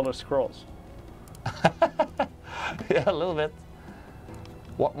of Elder Scrolls. Yeah, a little bit.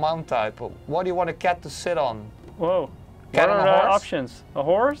 What mount type? What do you want a cat to sit on? Whoa. Cat what on are a the horse? options? A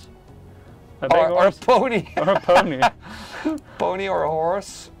horse? A big Or a horse? pony? Or a pony? Pony or a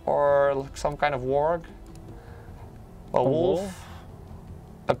horse or some kind of warg? A wolf?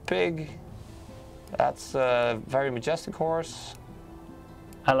 A pig? That's a very majestic horse.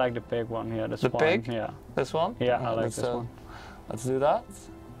 I like the pig one. Yeah, that's The fine. pig? Yeah. This one? Yeah, I Alright, like let's, this one. Let's do that.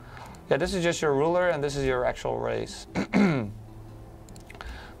 Yeah, this is just your ruler and this is your actual race.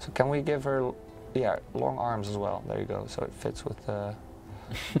 So can we give her, yeah, long arms as well. There you go. So it fits with the,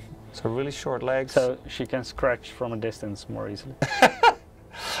 so really short legs. So she can scratch from a distance more easily.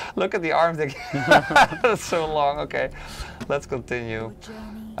 Look at the arms. That's so long. Okay, let's continue. Your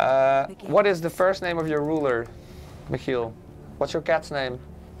journey begins. What is the first name of your ruler, Michiel? What's your cat's name?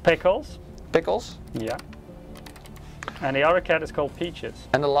 Pickles? Pickles? Yeah. And the other cat is called Peaches.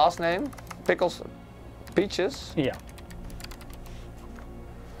 And the last name? Pickles? Peaches? Yeah.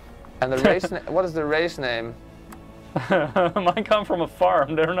 And the race what is the race name? Mine come from a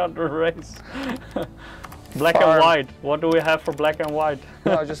farm, they're not a race. Black Farm. and white. What do we have for black and white?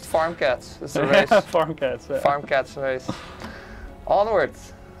 No, just farm cats. It's a race. Farm cats. Yeah. Farm cats race. Onward.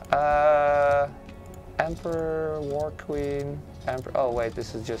 Emperor, War Queen, Emperor. Oh wait,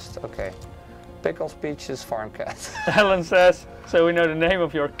 this is just okay. Pickles, peaches, farm cats. Ellen says, so we know the name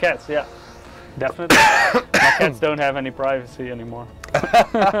of your cats. Yeah, definitely. My cats don't have any privacy anymore.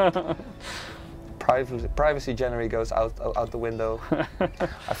 Privacy generally goes out the window.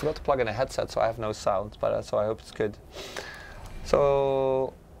 I forgot to plug in a headset, so I have no sound, but so I hope it's good.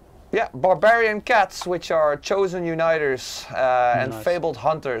 So, yeah, barbarian cats, which are chosen uniters and Nice. fabled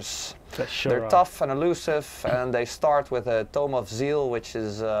hunters. Sure They're tough and elusive, and they start with a Tome of Zeal, which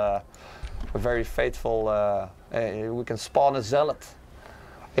is a very faithful. We can spawn a zealot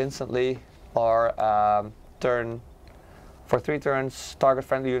instantly, or turn. For 3 turns, target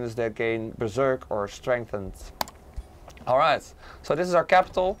friendly units that gain Berserk or Strengthened. Alright, so this is our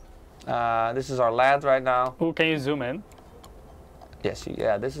capital. This is our land right now. Ooh, can you zoom in? Yes,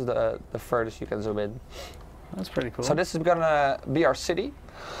 yeah, this is the furthest you can zoom in. That's pretty cool. So this is gonna be our city.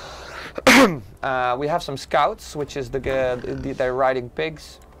 We have some scouts, which is they're riding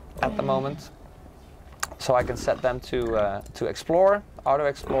pigs at the moment. So I can set them to explore,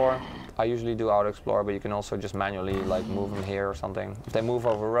 auto-explore. I usually do auto-explore, but you can also just manually like move them here or something. If they move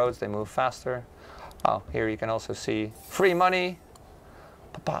over roads, they move faster. Oh, here you can also see free money.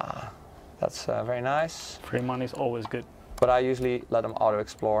 Papa. That's very nice. Free money is always good. But I usually let them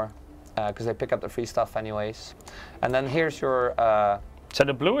auto-explore because they pick up the free stuff anyways. And then here's your... So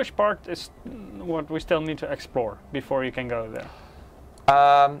the bluish part is what we still need to explore before you can go there.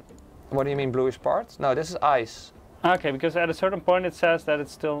 what do you mean bluish part? No, this is ice. Okay, because at a certain point it says that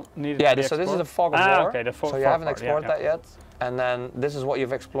it's still needed to be So this is explored. the fog of war. Okay, the so you haven't explored that yet. And then this is what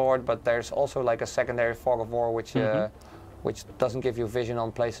you've explored, but there's also like a secondary fog of war which which doesn't give you vision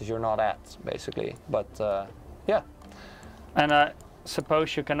on places you're not at, basically. But yeah. And I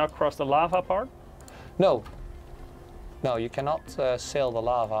suppose you cannot cross the lava part? No. No, you cannot sail the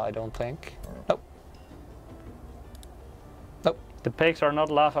lava, I don't think. Nope. Nope. The pigs are not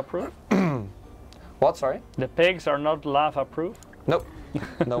lava proof? What, sorry? The pigs are not lava proof? Nope.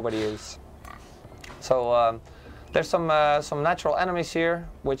 Nobody is. So there's some natural enemies here,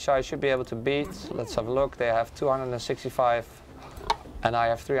 which I should be able to beat. Let's have a look. They have 265 and I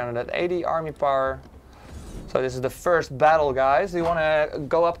have 380 army power. So this is the first battle, guys. Do you want to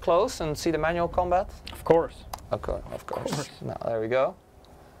go up close and see the manual combat? Of course. Okay, of course. Now, there we go.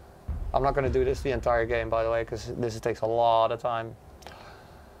 I'm not going to do this the entire game, by the way, because this takes a lot of time.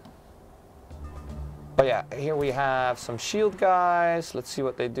 But yeah, here we have some shield guys. Let's see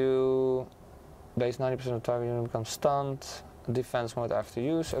what they do. Base 90% of target unit becomes stunned. Defense mode after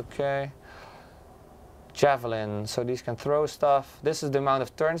use, okay. Javelin, so these can throw stuff. This is the amount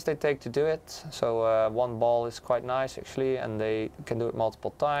of turns they take to do it. So one ball is quite nice actually, and they can do it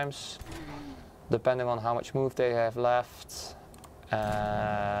multiple times, depending on how much move they have left.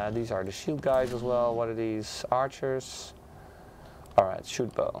 These are the shield guys as well. What are these? Archers. Alright,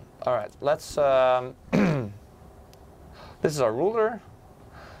 shoot bow. Alright, let's... this is our ruler,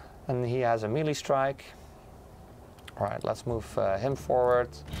 and he has a melee strike. Alright, let's move him forward.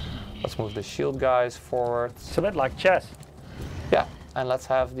 Let's move the shield guys forward. It's a bit like chess. Yeah, and let's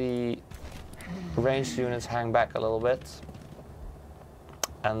have the ranged units hang back a little bit.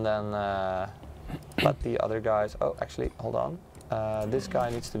 And then let the other guys... Oh, actually, hold on. This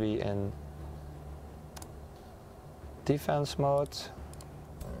guy needs to be in defense mode.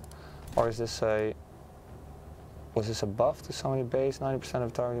 Or is this a... Was this a buff to somebody base? 90%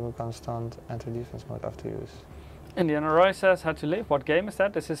 of target becomes stunned. Enter defense mode after use. Indiana Roy says, how to live. What game is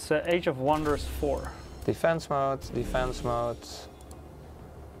that? This is Age of Wonders 4. Defense mode, defense mode,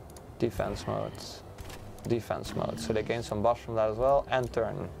 defense mode, defense mode. So they gain some buffs from that as well. And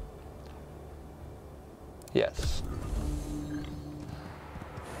turn. Yes.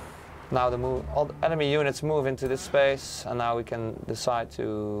 Now all the enemy units move into this space, and now we can decide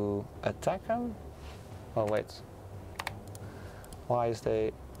to attack them. Oh wait. Why is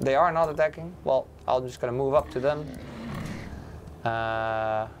they are not attacking? Well, I'm just gonna move up to them.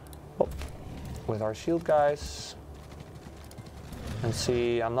 With our shield guys. And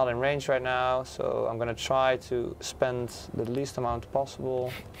see, I'm not in range right now, so I'm gonna try to spend the least amount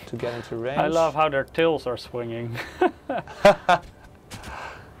possible to get into range. I love how their tails are swinging.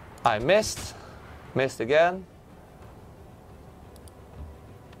 I missed. Missed again.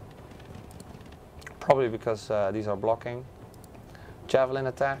 Probably because these are blocking. Javelin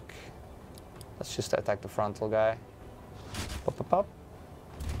attack. Let's just attack the frontal guy. Pop, pop, pop.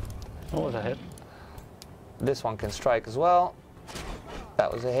 What was a hit? This one can strike as well.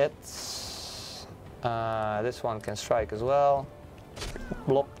 That was a hit. This one can strike as well.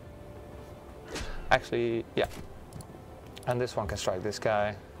 Blop. Actually, yeah. And this one can strike this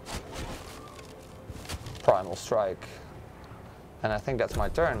guy. Primal strike. And I think that's my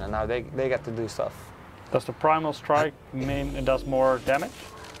turn, and now they get to do stuff. Does the primal strike mean it does more damage?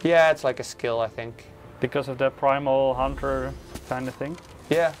 Yeah, it's like a skill, I think. Because of the primal hunter kind of thing?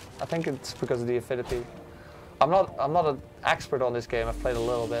 Yeah, I think it's because of the affinity. I'm not an expert on this game. I've played a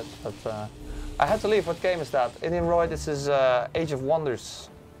little bit, but I had to leave. What game is that? Indian Roy, this is Age of Wonders.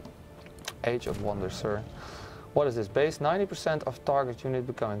 Age of Wonders, sir. What is this? Base 90% of target unit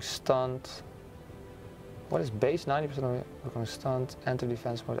becoming stunned. What is base 90% of it becoming stunned? Enter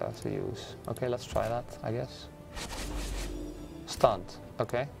defense mode after use. Okay, let's try that, I guess. Stunned.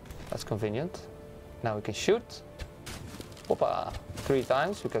 Okay, that's convenient. Now we can shoot. Hoppa! 3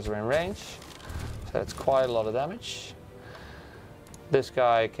 times because we're in range. So that's quite a lot of damage. This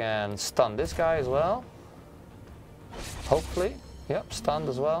guy can stun this guy as well. Hopefully. Yep, stunned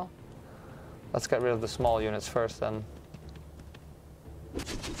as well. Let's get rid of the small units first then.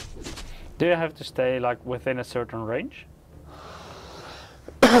 Do you have to stay like within a certain range?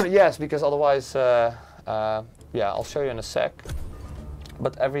 Yes, because otherwise, yeah, I'll show you in a sec.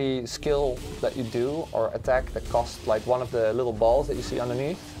 But every skill that you do or attack that costs like one of the little balls that you see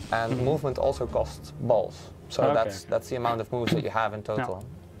underneath, and movement also costs balls. So Okay. that's the amount of moves that you have in total.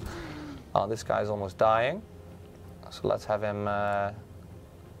 Yeah. Oh, this guy's almost dying. So let's have him.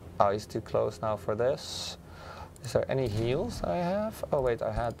 Oh, he's too close now for this. Is there any heals I have? Oh wait,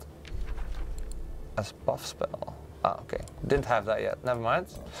 I had a buff spell. Ah, okay. Didn't have that yet. Never mind.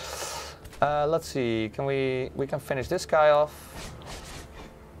 Let's see. Can we can finish this guy off?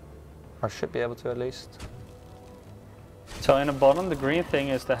 Or should be able to at least. So in the bottom, the green thing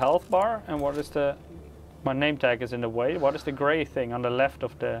is the health bar, and what is the? My name tag is in the way. What is the gray thing on the left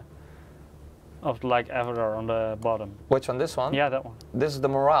of the? Of like avatar on the bottom. Which one? This one? Yeah, that one. This is the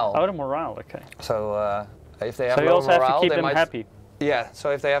morale. Oh, the morale. Okay. So if they have So you low also morale, have to keep they them might. happy. Yeah.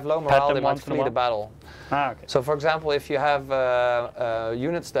 So if they have low morale, them they might once in a flee the while. battle. Ah, okay. So for example, if you have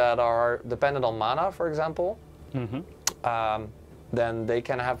units that are dependent on mana, for example, then they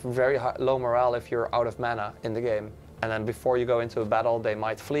can have very low morale if you're out of mana in the game. And then before you go into a battle, they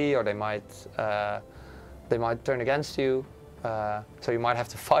might flee or they might turn against you. So you might have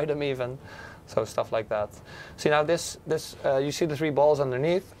to fight them even. So stuff like that. See now this you see the 3 balls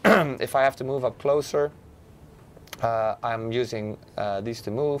underneath. If I have to move up closer, I'm using these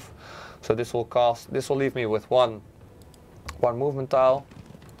to move. So this will leave me with one movement tile,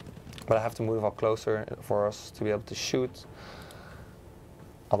 but I have to move up closer for us to be able to shoot.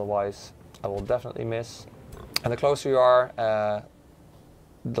 Otherwise, I will definitely miss. And the closer you are,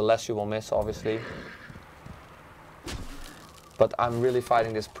 the less you will miss, obviously. But I'm really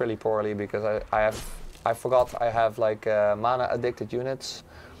fighting this pretty poorly because I forgot I have like mana addicted units.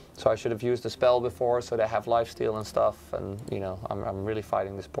 So I should have used the spell before, so they have lifesteal and stuff, and you know, I'm really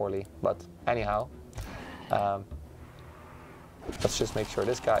fighting this poorly. But anyhow, let's just make sure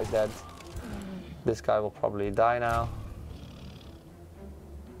this guy's dead. This guy will probably die now.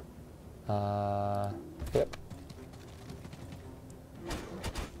 Yep.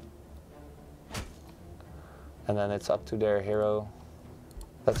 And then it's up to their hero.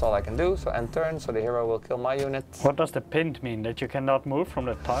 That's all I can do, so end turn, so the hero will kill my unit. What does the pinned mean? That you cannot move from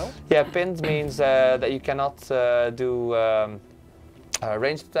the tile? Yeah, pinned means that you cannot do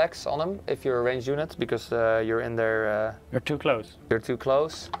ranged attacks on them if you're a ranged unit, because you're in their... You're too close. You're too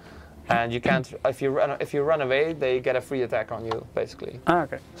close. And you can't, if you run away, they get a free attack on you, basically. Ah,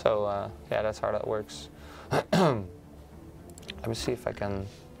 okay. So yeah, that's how that works. Let me see if I can...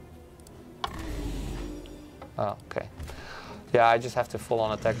 Oh, okay. Yeah, I just have to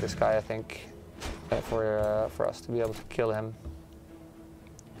full-on attack this guy, I think, for us to be able to kill him.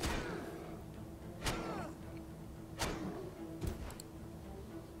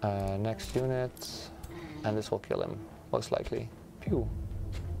 Next unit, and this will kill him, most likely. Pew.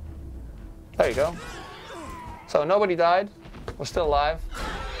 There you go. So nobody died. We're still alive.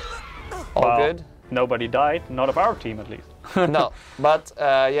 All well, good. Nobody died, not of our team at least. No, but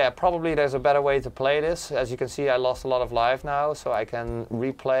yeah, probably there's a better way to play this. As you can see, I lost a lot of life now, so I can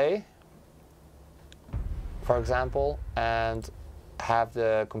replay, for example, and have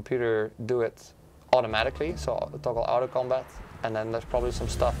the computer do it automatically. So I'll toggle auto combat, and then there's probably some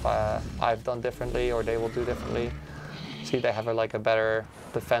stuff I've done differently or they will do differently. See, they have like a better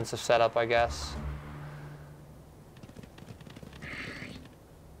defensive setup, I guess.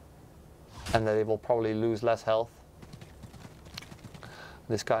 And they will probably lose less health.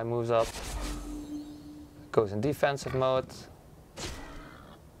 This guy moves up. goes in defensive mode.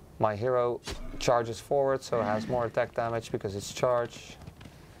 My hero charges forward, so it has more attack damage because it's charged.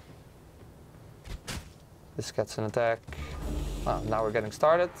 This gets an attack. Now we're getting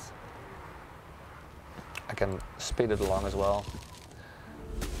started. I can speed it along as well.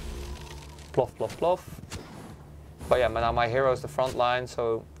 Plof, plof, plof. But yeah, now my hero is the front line,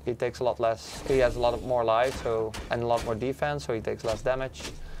 so he takes a lot less. He has a lot more life, and a lot more defense, so he takes less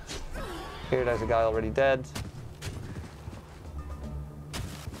damage. Here, there's a guy already dead.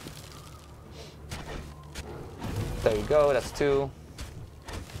 There you go, that's 2.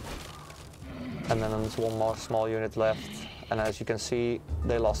 And then there's one more small unit left. And as you can see,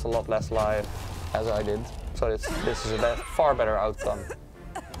 they lost a lot less life as I did. So this is a far better outcome.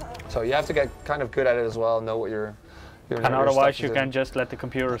 So you have to get kind of good at it as well, know what your and otherwise you can just let the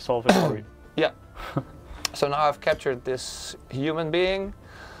computer solve it for you. Yeah. So now I've captured this human being,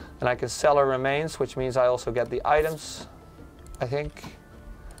 and I can sell her remains, which means I also get the items, I think.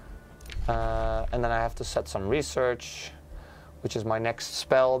 And then I have to set some research, which is my next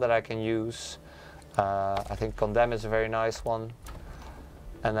spell that I can use. I think Condemn is a very nice one.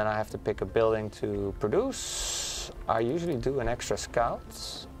 And then I have to pick a building to produce. I usually do an extra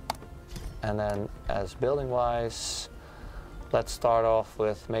scout. And then as building wise, let's start off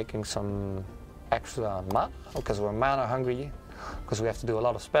with making some extra mana, because we're mana hungry, because we have to do a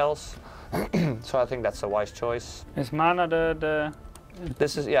lot of spells. So I think that's a wise choice. Is mana the...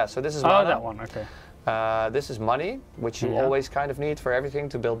 This is, yeah, so this is mana. mana. Oh, that one, okay. This is money, which you always kind of need for everything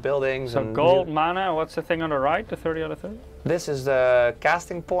to build buildings. So and gold, mana, what's the thing on the right, the 30 out of 30? This is the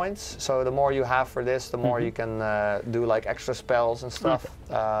casting points, so the more you have for this, the more you can do like extra spells and stuff,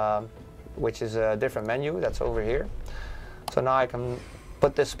 which is a different menu that's over here. So now I can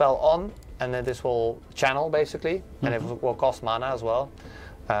put this spell on, and then this will channel basically, and it will cost mana as well,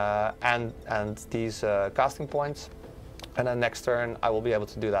 and these casting points. And then next turn I will be able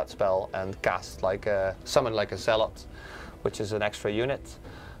to do that spell and cast like summon like a zealot, which is an extra unit.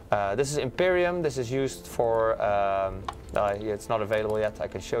 This is Imperium. This is used for, it's not available yet, I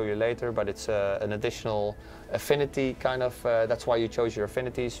can show you later, but it's an additional affinity kind of, that's why you chose your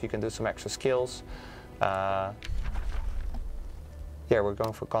affinities, so you can do some extra skills. Yeah, we're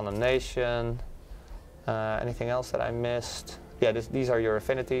going for Condemnation. Anything else that I missed? Yeah, these are your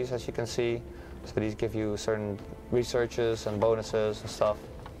affinities, as you can see. So these give you certain researches and bonuses and stuff.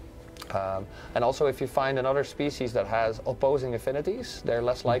 And also if you find another species that has opposing affinities, they're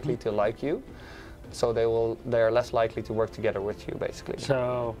less likely to like you. So they are less likely to work together with you, basically.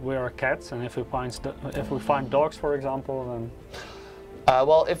 So we are cats, and if we find dogs, for example, then...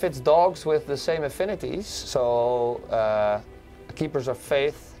 Well, if it's dogs with the same affinities, so Keepers of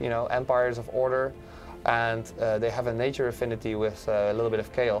Faith, you know, Empires of Order, and they have a nature affinity with a little bit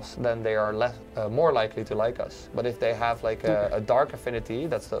of chaos, then they are more likely to like us. But if they have like a dark affinity,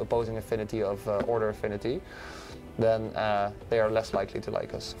 that's the opposing affinity of order affinity, then they are less likely to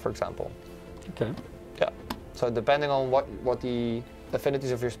like us, for example. Okay. Yeah. So depending on what the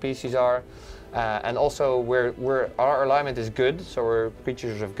affinities of your species are, and also our alignment is good, so we're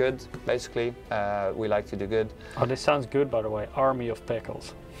creatures of good, basically. We like to do good. Oh, this sounds good, by the way. Army of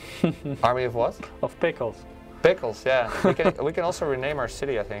pickles. Army of what? Of pickles. Pickles, yeah. We can also rename our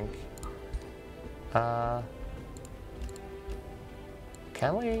city, I think.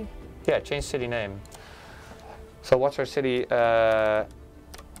 Can we? Yeah, change city name. So what's our city?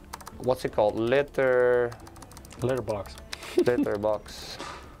 What's it called? Litterbox. Litterbox.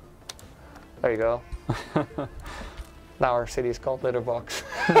 There you go. Now our city is called Litterbox.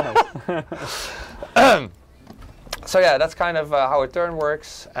 So yeah, that's kind of how a turn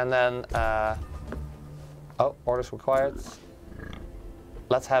works. And then, orders required.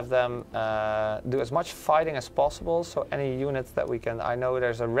 Let's have them do as much fighting as possible. So any units that we can, I know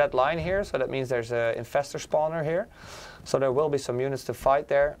there's a red line here, so that means there's an infestor spawner here. So there will be some units to fight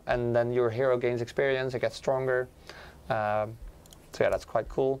there, and then your hero gains experience, it gets stronger. So yeah, that's quite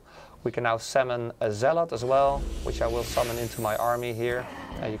cool. We can now summon a zealot as well, which I will summon into my army here.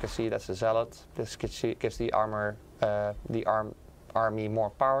 You can see that's a zealot. This gives the army more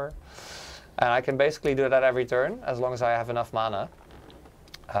power. And I can basically do that every turn, as long as I have enough mana.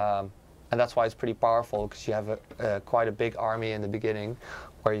 And that's why it's pretty powerful, because you have quite a big army in the beginning,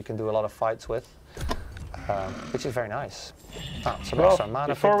 where you can do a lot of fights with, which is very nice. Mana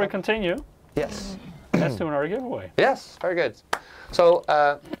before we continue, yes, let's do another giveaway. Yes, very good. So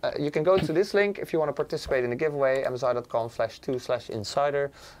you can go to this link if you want to participate in the giveaway,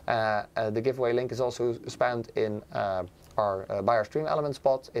 msi.com/2/insider. The giveaway link is also spammed in by our stream elements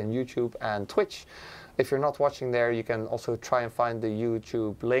bot in YouTube and Twitch. if you're not watching there, you can also try and find the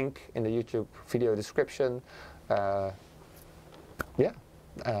YouTube link in the YouTube video description. Yeah,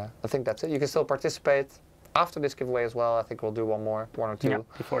 I think that's it. You can still participate after this giveaway as well. I think we'll do one or two. Yeah,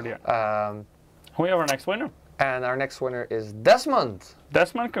 before the end. We have our next winner. And our next winner is Desmond.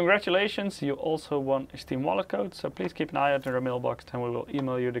 Desmond, congratulations. You also won a Steam wallet code. So please keep an eye out in our mailbox and we will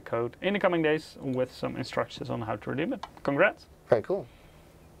email you the code in the coming days with some instructions on how to redeem it. Congrats. Very cool.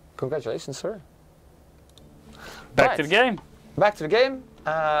 Congratulations, sir. Back to the game. Back to the game.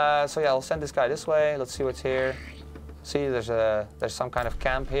 So yeah, I'll send this guy this way. Let's see what's here. See, there's some kind of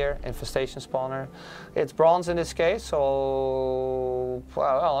camp here, infestation spawner. It's bronze in this case, so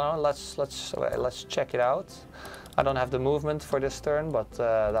well, let's check it out. I don't have the movement for this turn, but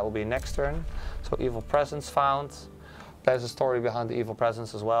that will be next turn. So evil presence found. There's a story behind the evil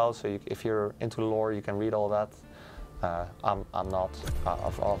presence as well. So if you're into the lore, you can read all that. I'm not.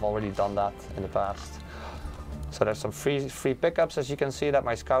 I've already done that in the past. So there's some free pickups, as you can see, that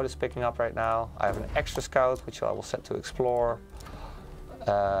my scout is picking up right now. I have an extra scout, which I will set to explore.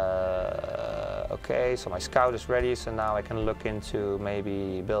 Okay, so my scout is ready, so now I can look into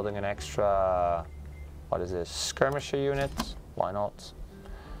maybe building an extra, what is this, skirmisher unit? Why not?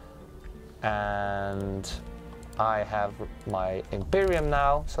 And I have my Imperium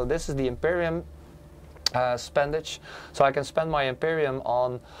now. So this is the Imperium spendage. So I can spend my Imperium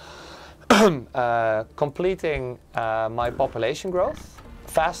on completing my population growth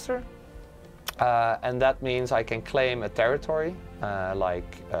faster, and that means I can claim a territory and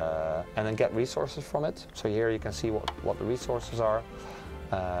then get resources from it. So here you can see what the resources are,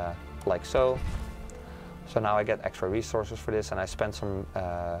 like so. So now I get extra resources for this, and I spent some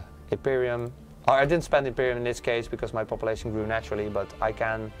Imperium. Or I didn't spend Imperium in this case because my population grew naturally, but I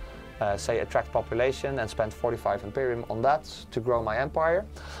can say attract population and spend 45 Imperium on that to grow my empire.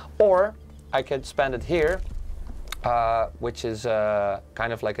 Or I could spend it here, which is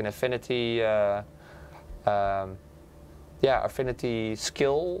kind of like an affinity, affinity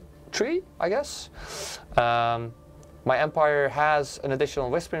skill tree, I guess. My empire has an additional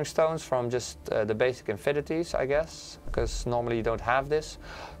Whispering Stones from just the basic affinities, I guess, because normally you don't have this.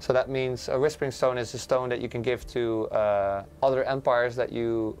 So that means a Whispering Stone is a stone that you can give to other empires that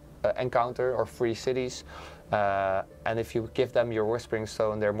you encounter, or free cities. And if you give them your Whispering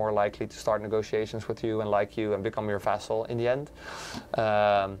Stone, they're more likely to start negotiations with you and like you and become your vassal in the end.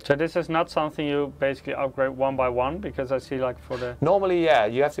 So this is not something you basically upgrade one by one, because I see like for the... Normally, yeah,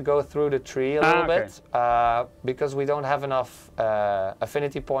 you have to go through the tree a little bit, because we don't have enough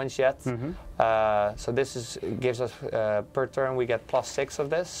affinity points yet. So this gives us, per turn we get +6 of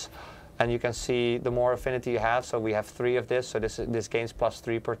this. And you can see the more affinity you have, so we have 3 of this, so this gains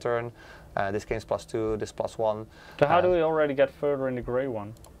 +3 per turn. This gains +2, this +1. So how do we already get further in the grey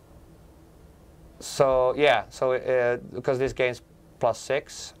one? So yeah, because this gains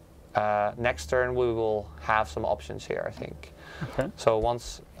 +6, next turn we will have some options here, I think. Okay. So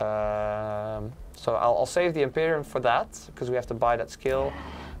once, so I'll save the Imperium for that, because we have to buy that skill.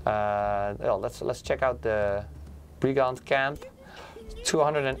 Let's check out the Brigand camp.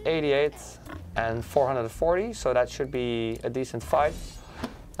 288 and 440, so that should be a decent fight.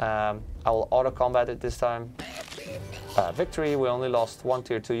 I will auto combat it this time. Victory, we only lost 1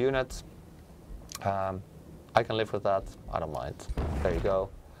 tier 2 unit. I can live with that, I don't mind. There you go.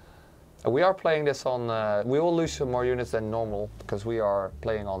 We are playing this on, we will lose some more units than normal, because we are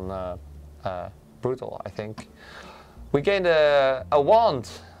playing on Brutal, I think. We gained a wand.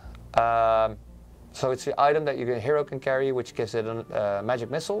 So it's the item that your hero can carry, which gives it a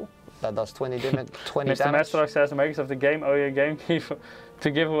magic missile that does 20 damage. Mr. Mestrock says the makers of the game owe you a game key to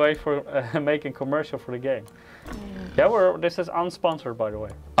give away for making commercial for the game. Yeah, this is unsponsored, by the way.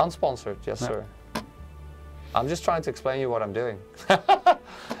 Unsponsored, yes, sir. I'm just trying to explain you what I'm doing.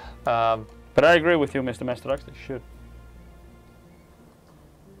 But I agree with you, Mr. Mestrock, they should.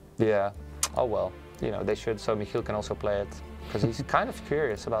 Yeah, oh well, you know, they should, so Michiel can also play it. Because he's kind of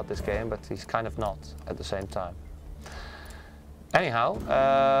curious about this game, but he's kind of not at the same time. Anyhow,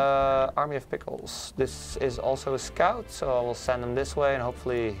 Army of Pickles. This is also a scout, so I will send him this way, and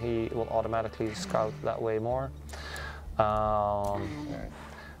hopefully he will automatically scout that way more.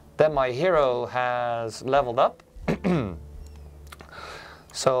 Then my hero has leveled up.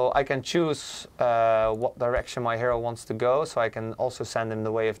 So I can choose what direction my hero wants to go, so I can also send him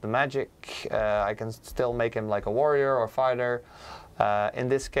the way of the magic. I can still make him like a warrior or fighter. In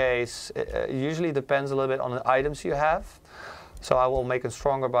this case, it usually depends a little bit on the items you have. So I will make him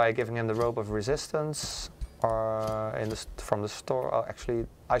stronger by giving him the robe of resistance, or from the store. Oh, actually,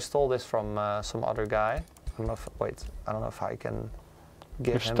 I stole this from some other guy. I don't know if I can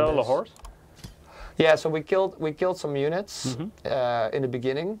give him this. You stole a horse? Yeah, so we killed some units in the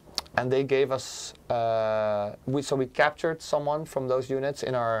beginning, and they gave us so we captured someone from those units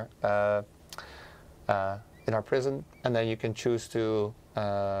in our prison, and then you can choose to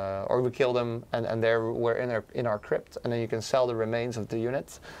or we kill them, and we're in our crypt, and then you can sell the remains of the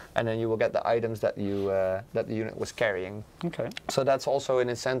units, and then you will get the items that the unit was carrying. Okay. So that's also an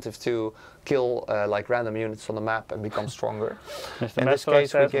incentive to kill like random units on the map and become stronger. Mr. In this Messler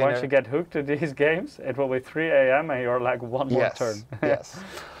case, says we once you get hooked to these games, it will be 3 a.m. and you're like one more turn. Yes.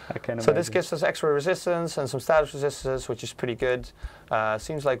 I can imagine. So this gives us extra resistance and some status resistance, which is pretty good.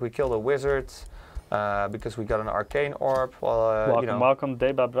 Seems like we killed a wizard. Because we got an arcane orb. Well, welcome,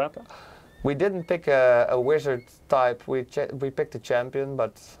 Deba Brata. We didn't pick a wizard type. We picked a champion,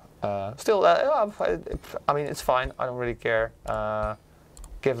 but still, I mean, it's fine. I don't really care.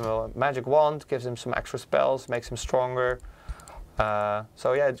 Give him a magic wand, gives him some extra spells, makes him stronger.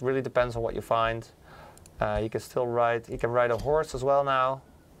 So yeah, it really depends on what you find. You can still ride. You can ride a horse as well now.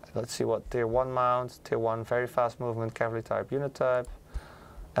 Let's see what tier 1 mount. Tier 1, very fast movement, cavalry type, unit type,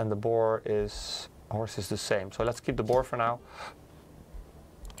 and the boar is. Horse is the same, so let's keep the boar for now.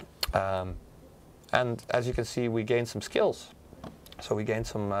 And as you can see, we gained some skills, so we gained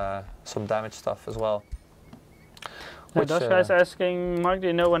some damage stuff as well. Which guy's asking, Mark, do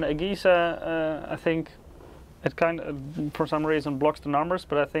you know when Aegisa? I think it kind of, for some reason, blocks the numbers,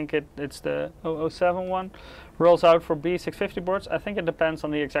 but I think it's the 007 one, rolls out for B650 boards. I think it depends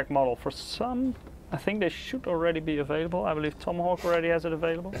on the exact model. For some, I think they should already be available. I believe Tomahawk already has it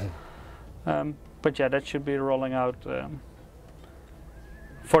available. But yeah, that should be rolling out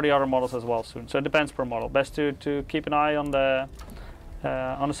for the other models as well soon. So it depends per model. Best to keep an eye on the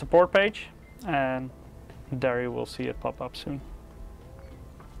support page, and there you will see it pop up soon.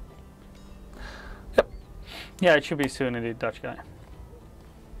 Yep. Yeah, it should be soon indeed, Dutch guy.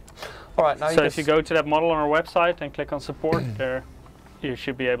 All right. Now so if you go to that model on our website and click on support, there you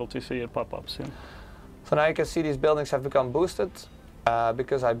should be able to see it pop up soon. So now you can see these buildings have become boosted.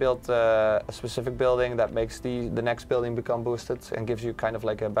 Because I built a specific building that makes the next building become boosted and gives you kind of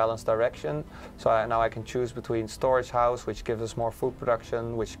like a balanced direction. So now I can choose between storage house, which gives us more food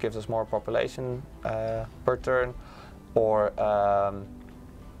production, which gives us more population per turn, or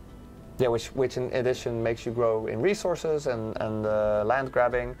which in addition makes you grow in resources and land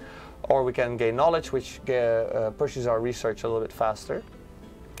grabbing, or we can gain knowledge, which pushes our research a little bit faster.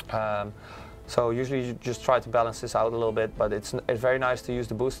 So usually you just try to balance this out a little bit, but it's very nice to use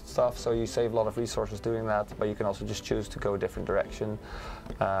the boosted stuff, so you save a lot of resources doing that, but you can also just choose to go a different direction.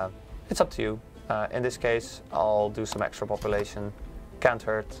 It's up to you. In this case, I'll do some extra population, can't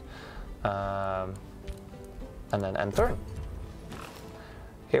hurt, and then end turn.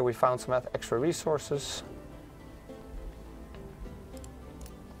 Here we found some extra resources.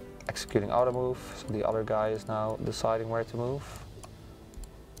 Executing auto move, so the other guy is now deciding where to move.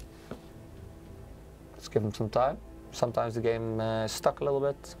 Let's give him some time. Sometimes the game is stuck a little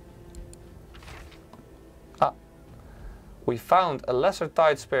bit. We found a lesser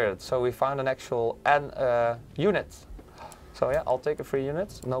tide spirit, so we found an actual unit. So yeah, I'll take a free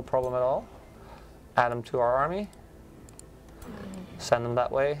unit, no problem at all. Add him to our army. Send him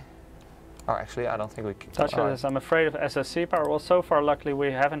that way. Or actually, I don't think we can. Touch this. I'm afraid of SSC power. Well, so far, luckily,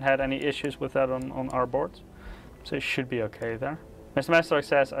 we haven't had any issues with that on our boards, so it should be okay there. Mr. Master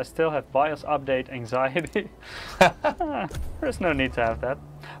says, I still have BIOS update anxiety. There's no need to have that.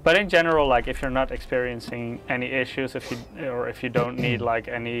 But in general, like if you're not experiencing any issues, if you don't need like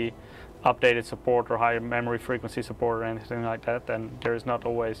any updated support or higher memory frequency support or anything like that, then there is not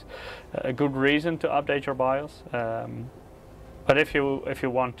always a good reason to update your BIOS. But if you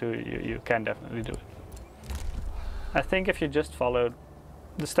want to, you can definitely do it. I think if you just follow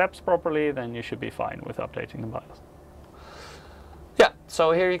the steps properly, then you should be fine with updating the BIOS. Yeah,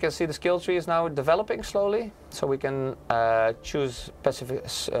 so here you can see the skill tree is now developing slowly. So we can choose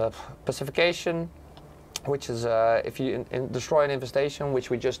pacification, which is if you destroy an infestation, which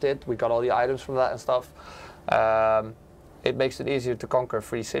we just did. We got all the items from that and stuff. It makes it easier to conquer a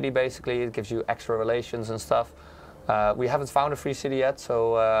free city, basically. It gives you extra relations and stuff. We haven't found a free city yet,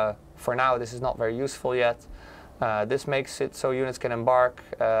 so for now this is not very useful yet. This makes it so units can embark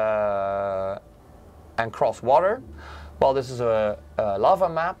and cross water. Well, this is a lava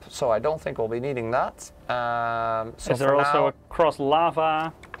map, so I don't think we'll be needing that. So is there also a cross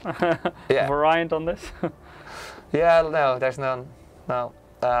lava variant on this? Yeah, no, there's none. No.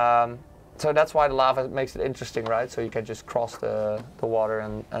 So that's why the lava makes it interesting, right? So you can just cross the water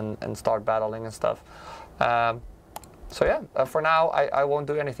and start battling and stuff. So yeah, for now I won't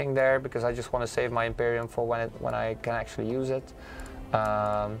do anything there because I just want to save my Imperium for when I can actually use it.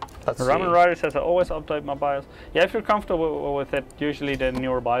 Let's see. Ramen Rider says I always update my BIOS. Yeah, if you're comfortable with it, usually the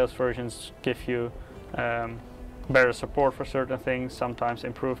newer BIOS versions give you better support for certain things, sometimes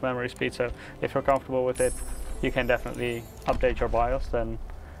improved memory speed. So if you're comfortable with it, you can definitely update your BIOS, then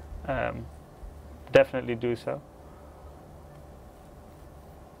definitely do so.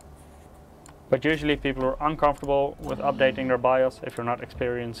 But usually people are uncomfortable with updating their BIOS if you're not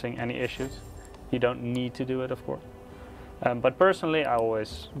experiencing any issues. You don't need to do it, of course. But personally, I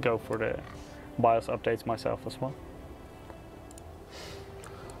always go for the BIOS updates myself as well.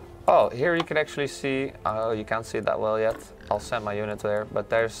 Oh, here you can actually see, oh, you can't see it that well yet. I'll send my unit there. But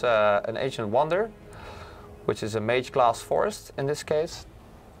there's an Ancient Wonder, which is a mage class forest in this case.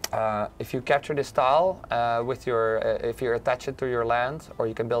 If you capture this tile with your, if you attach it to your land, or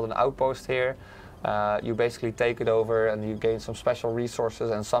you can build an outpost here, you basically take it over and you gain some special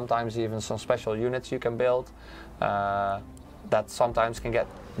resources and sometimes even some special units you can build that sometimes can get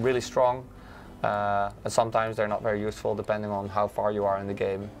really strong and sometimes they're not very useful depending on how far you are in the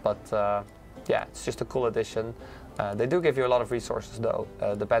game. But yeah, it's just a cool addition. They do give you a lot of resources though,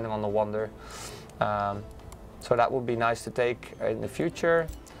 depending on the wonder. So that would be nice to take in the future.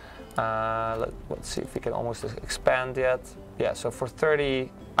 Let's see if we can almost expand yet. Yeah, so for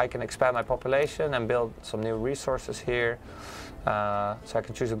 30 I can expand my population and build some new resources here. So I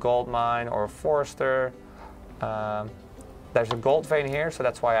can choose a gold mine or a forester. There's a gold vein here, so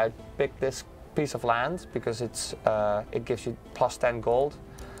that's why I picked this piece of land, because it's it gives you plus 10 gold,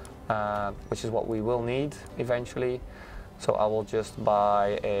 which is what we will need eventually. So I will just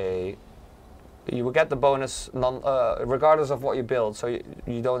buy a. You will get the bonus regardless of what you build. So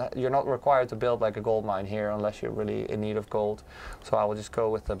you're not required to build like a gold mine here unless you're really in need of gold. So I will just go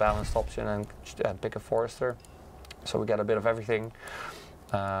with the balanced option and pick a forester. So we get a bit of everything.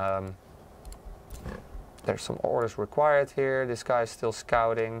 There's some orders required here. This guy is still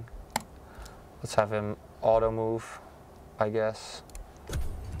scouting. Let's have him auto move, I guess.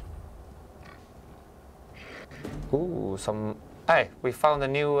 Ooh, some. Hey, we found a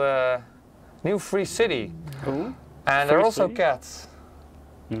new free city. Ooh, and there are also cats.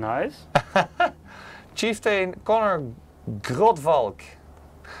 Nice. Chieftain Connor Grotvalk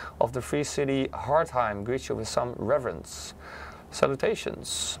of the free city Hardheim greets you with some reverence.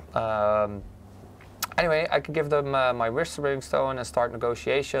 Salutations. Anyway, I could give them my Whispering Stone and start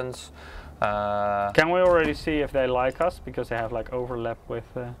negotiations. Can we already see if they like us, because they have like overlap with...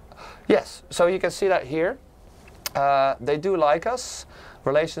 Yes, so you can see that here. They do like us.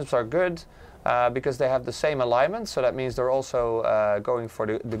 Relations are good. Because they have the same alignment, so that means they're also going for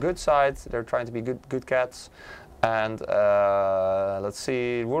the good side. They're trying to be good cats. And let's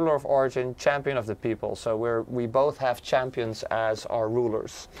see, ruler of origin, champion of the people. So we both have champions as our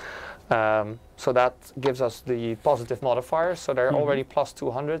rulers. So that gives us the positive modifier. So they're already plus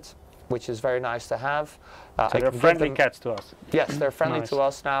 200, which is very nice to have. So they're friendly cats to us. Yes, they're friendly to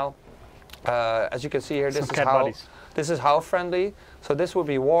us now. As you can see here, this is how friendly. So this would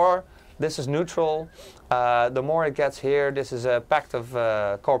be war. This is neutral. The more it gets here, this is a pact of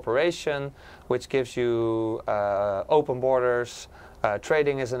cooperation, which gives you open borders,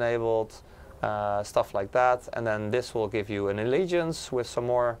 trading is enabled, stuff like that. And then this will give you an allegiance with some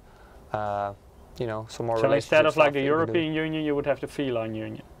more, you know, some more. So instead of like the European Union, you would have the Feline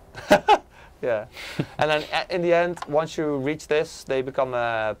Union. Yeah, and then in the end, once you reach this, they become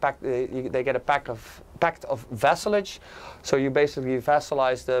a pact. They get a pact of vassalage. So you basically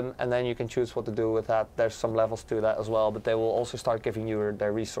vassalize them, and then you can choose what to do with that. There's some levels to that as well, but they will also start giving you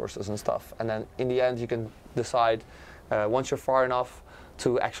their resources and stuff. And then in the end, you can decide once you're far enough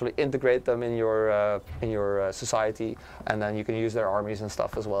to actually integrate them in your society, and then you can use their armies and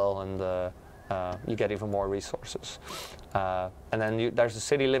stuff as well, and you get even more resources. And then there's a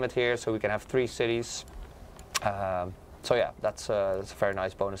city limit here, so we can have 3 cities. So yeah, that's a very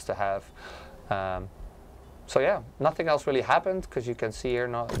nice bonus to have. So yeah, nothing else really happened, because you can see here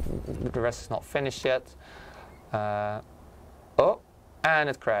the rest is not finished yet. Oh, and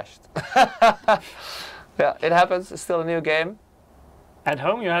it crashed. Yeah, it happens. It's still a new game. At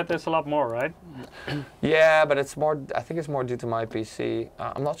home you had this a lot more, right? Yeah, but it's more. I think it's more due to my PC.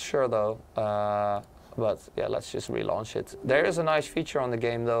 I'm not sure though. But yeah, let's just relaunch it. There is a nice feature on the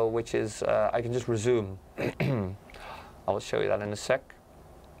game though, which is I can just resume. I will show you that in a sec.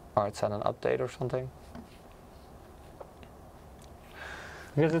 Or it's on an update or something.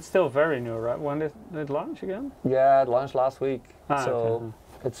 Because it's still very new, right? When did it launch again? Yeah, it launched last week. So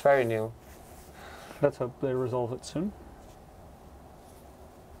okay. It's very new. Let's hope they resolve it soon.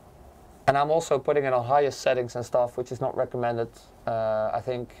 And I'm also putting it on highest settings and stuff, which is not recommended, I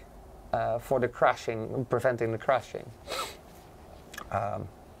think, for the crashing, preventing the crashing.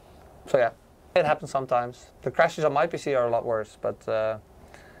 So yeah, it happens sometimes. The crashes on my PC are a lot worse, but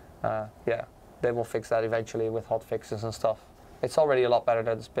yeah, they will fix that eventually with hot fixes and stuff. It's already a lot better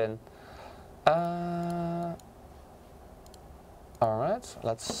than it's been. Alright,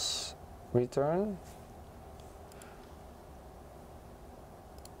 let's return.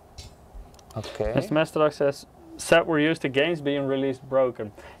 Okay. Mr. Masterdog says, set were used to games being released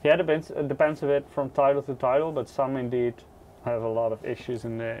broken. Yeah, it depends a bit from title to title, but some indeed have a lot of issues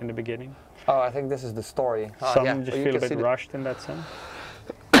in the beginning. Oh, I think this is the story. Some yeah. just feel a bit rushed in that sense.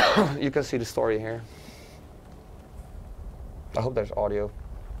 You can see the story here. I hope there's audio.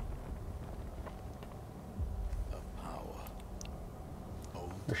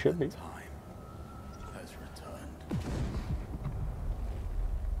 There should be. Time has returned.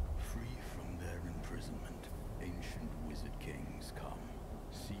 Free from their imprisonment, ancient wizard kings come,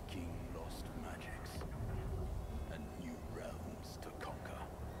 seeking lost magics and new realms to conquer,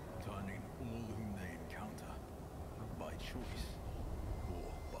 turning all whom they encounter by choice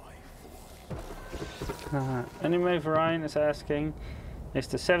or by force. Anime Varian is asking, is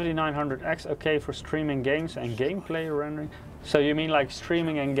the 7900X okay for streaming games and gameplay rendering? So you mean like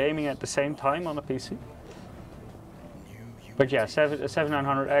streaming and gaming at the same time on a PC? But yeah,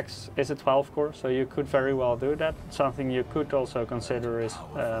 7900X is a 12 core, so you could very well do that. Something you could also consider is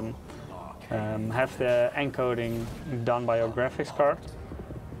have the encoding done by your graphics card.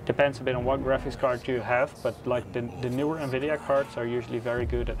 Depends a bit on what graphics card you have, but like the newer NVIDIA cards are usually very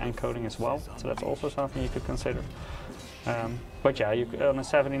good at encoding as well, so that's also something you could consider. But yeah, on a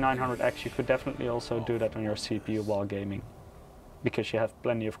 7900X you could definitely also do that on your CPU while gaming, because you have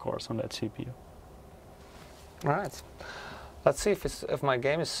plenty of cores on that CPU. Alright, let's see if my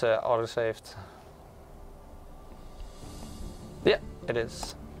game is auto-saved. Yeah, it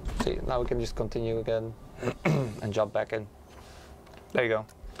is. See, now we can just continue again and jump back in. There you go.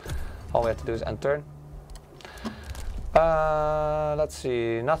 All we have to do is end turn. Let's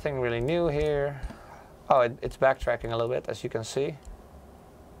see, nothing really new here. Oh, it's backtracking a little bit, as you can see.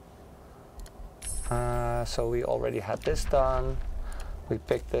 So we already had this done. We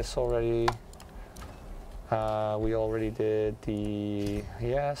picked this already. We already did the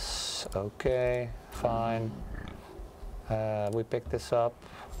yes. Okay, fine. We picked this up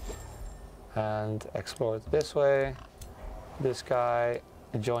and explored this way. This guy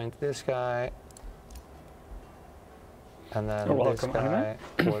joined this guy, and then this guy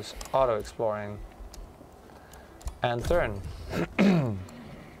was auto-exploring. And turn.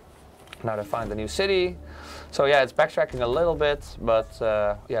 Now to find the new city. So yeah, it's backtracking a little bit, but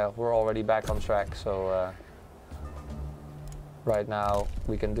yeah, we're already back on track. So right now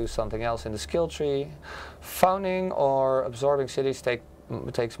we can do something else in the skill tree. Founding or absorbing cities takes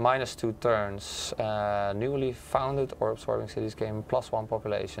 -2 turns. Newly founded or absorbing cities gain +1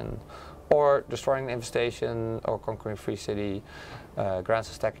 population. Or destroying an infestation or conquering free city grants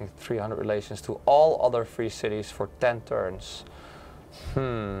a stacking 300 relations to all other free cities for 10 turns.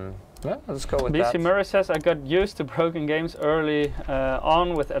 Yeah, let's go with that. BC Murray says, I got used to broken games early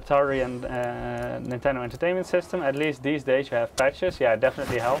on with Atari and Nintendo Entertainment System. At least these days you have patches. Yeah, it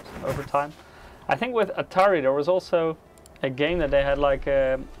definitely helped over time. I think with Atari there was also a game that they had like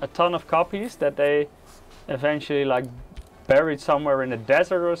a ton of copies that they eventually like buried somewhere in the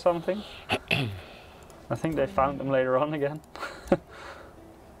desert or something. I think they found them later on again.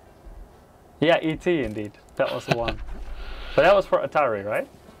 Yeah, E.T. indeed. That was the one. But that was for Atari, right?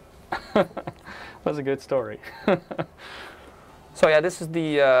 Was a good story. So yeah, this is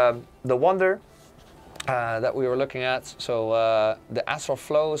the wonder that we were looking at. So the astral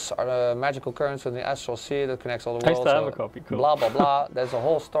flows are the magical currents in the astral sea that connects all the worlds. I still have a copy. Cool. Blah blah blah. There's a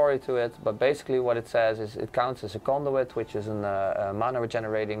whole story to it, but basically what it says is it counts as a conduit, which is a mana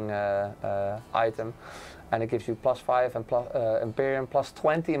regenerating item, and it gives you +5 and Imperium,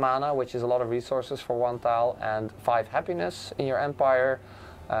 +20 mana, which is a lot of resources for 1 tile, and 5 happiness in your empire.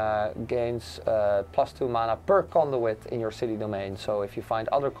 Gains +2 mana per conduit in your city domain. So if you find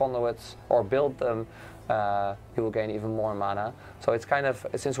other conduits or build them, you will gain even more mana. So it's kind of,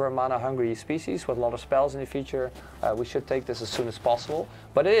 since we're a mana hungry species with a lot of spells in the future, we should take this as soon as possible.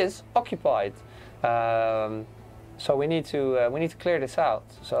 But it is occupied, so we need to clear this out.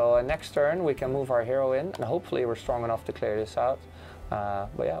 So next turn we can move our hero in, and hopefully we're strong enough to clear this out.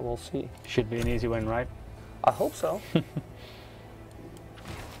 But yeah, we'll see. Should be an easy win, right? I hope so.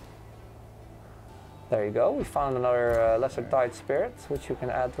 There you go, we found another Lesser Tide Spirit, which you can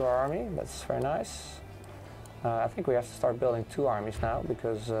add to our army. That's very nice. I think we have to start building 2 armies now,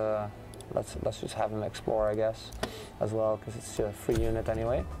 because let's just have them explore, I guess, as well, because it's a free unit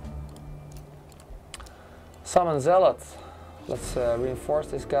anyway. Summon Zealot. let's reinforce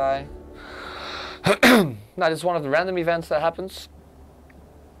this guy. Now this is one of the random events that happens.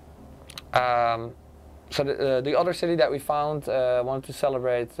 So the other city that we found wanted to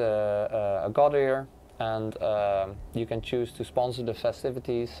celebrate a god here, and you can choose to sponsor the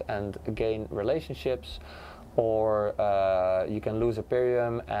festivities and gain relationships, or you can lose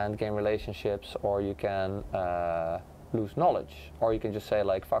Imperium and gain relationships, or you can lose knowledge, or you can just say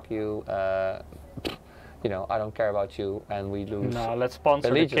like fuck you, you know, I don't care about you, and we lose. No, let's sponsor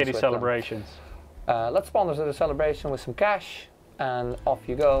the allegiance kitty with them. celebrations. Let's sponsor the celebration with some cash, and off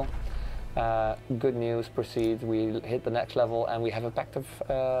you go. Good news, proceed. We hit the next level, and we have a pact of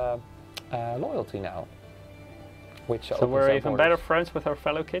loyalty now. Which So opens we're up even borders. better friends with our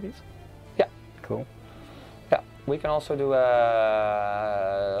fellow kitties? Yeah. Cool. Yeah, we can also do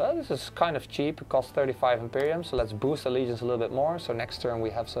this is kind of cheap. It costs 35 Imperium, so let's boost allegiance a little bit more. So next turn we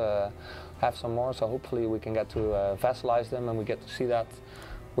have some more. So hopefully we can get to vassalize them, and we get to see that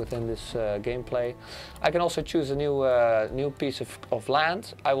within this gameplay. I can also choose a new piece of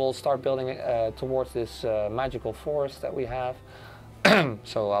land. I will start building towards this magical forest that we have.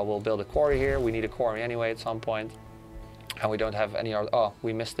 So I will build a quarry here. We need a quarry anyway at some point. And we don't have any other, oh,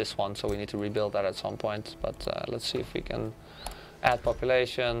 we missed this one, so we need to rebuild that at some point. But let's see if we can add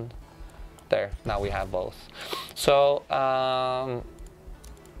population. There, now we have both. So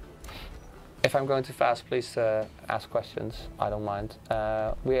if I'm going too fast, please ask questions. I don't mind.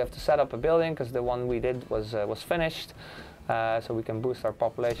 We have to set up a building because the one we did was finished. So we can boost our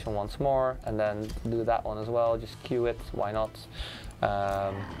population once more, and then do that one as well. Just queue it. Why not?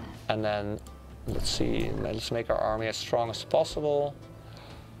 And then let's see. Let's make our army as strong as possible.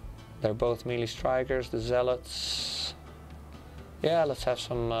 They're both melee strikers. The zealots. Yeah, let's have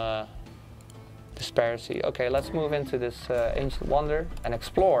some disparity. Okay, let's move into this ancient wonder and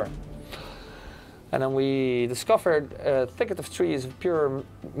explore. And then we discovered a thicket of trees of pure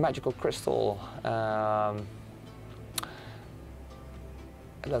magical crystal.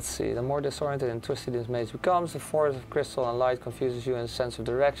 Let's see, the more disoriented and twisted this maze becomes, the forest of crystal and light confuses you in a sense of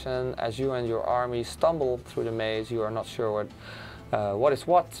direction. As you and your army stumble through the maze, you are not sure what is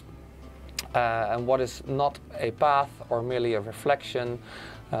what, and what is not a path or merely a reflection.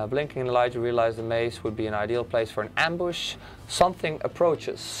 Blinking in the light, you realize the maze would be an ideal place for an ambush. Something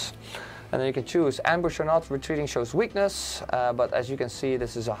approaches. And then you can choose ambush or not. Retreating shows weakness, but as you can see,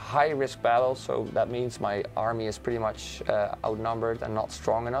 this is a high-risk battle, so that means my army is pretty much outnumbered and not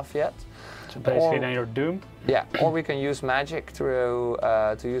strong enough yet. So basically then you're doomed? Yeah, or we can use magic to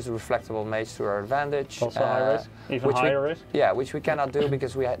use the reflectable mage to our advantage. Also high risk? Even higher risk? Yeah, which we cannot do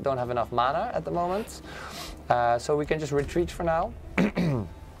because we don't have enough mana at the moment. So we can just retreat for now.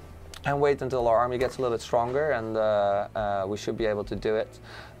 And wait until our army gets a little bit stronger, and we should be able to do it.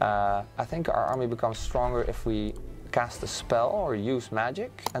 I think our army becomes stronger if we cast a spell or use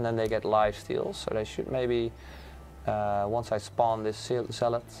magic, and then they get lifesteal. So they should maybe, once I spawn this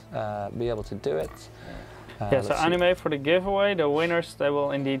zealot, be able to do it. Yeah, so anime for the giveaway, the winners, they will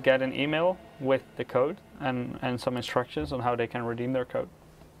indeed get an email with the code and some instructions on how they can redeem their code.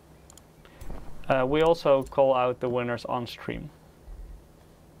 We also call out the winners on stream.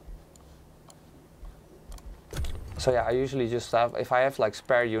 So yeah, I usually just have, if I have like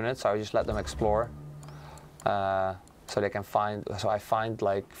spare units, I just let them explore. So they can find, so I find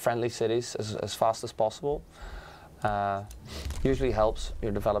like friendly cities as fast as possible. Usually helps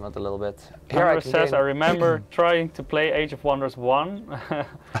your development a little bit. Here Andrew says, I remember trying to play Age of Wonders 1.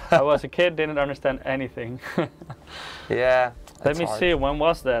 I was a kid, didn't understand anything. Yeah. Let me see, when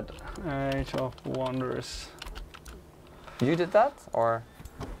was that? Age of Wonders. You did that, or?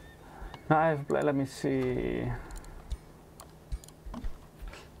 No, let me see.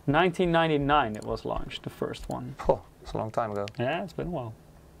 1999 it was launched, the first one. Oh, it's a long time ago. Yeah, it's been a while.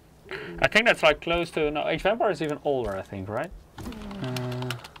 I think that's like close to, no, Age of Empires is even older, I think, right?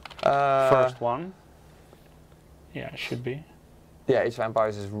 First one. Yeah, it should be. Yeah, Age of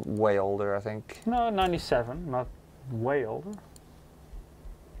Empires is way older, I think. No, 97, not way older.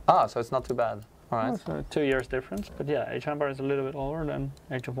 Ah, so it's not too bad. All right. So 2 years difference, but yeah, Age of Empires is a little bit older than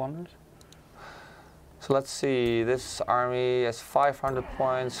Age of Wonders. So let's see, this army has 500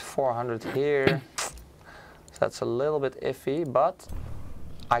 points, 400 here. So that's a little bit iffy, but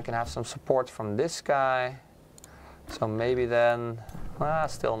I can have some support from this guy. So maybe then,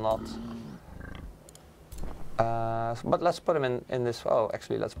 still not. But let's put him in this, oh,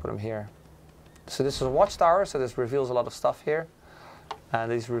 actually let's put him here. So this is a watchtower, so this reveals a lot of stuff here. And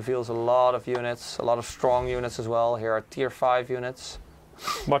this reveals a lot of units, a lot of strong units as well. Here are tier 5 units.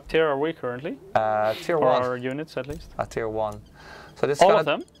 What tier are we currently? Tier 1. Or our units at least? Tier 1. So this All of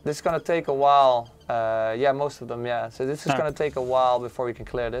them? This is gonna take a while. Yeah, most of them. Yeah. So this is Ah. gonna take a while before we can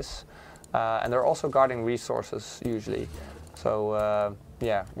clear this. And they're also guarding resources usually. So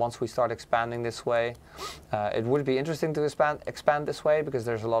yeah, once we start expanding this way, it would be interesting to expand this way because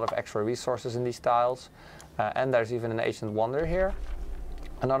there's a lot of extra resources in these tiles. And there's even an ancient wonder here,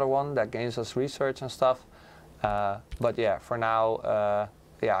 another one that gains us research and stuff. But yeah, for now,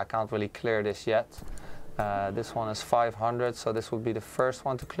 yeah, I can't really clear this yet. This one is 500, so this would be the first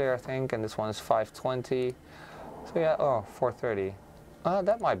one to clear, I think, and this one is 520. So yeah, oh, 430.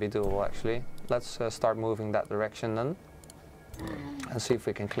 That might be doable actually. Let's start moving that direction then, and see if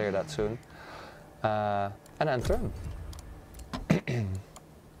we can clear that soon. And then turn.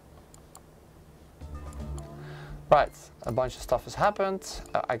 Right, a bunch of stuff has happened.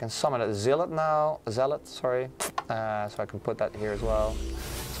 I can summon a zealot now, sorry. So I can put that here as well.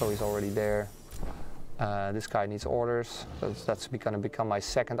 So he's already there. This guy needs orders. So that's going to become my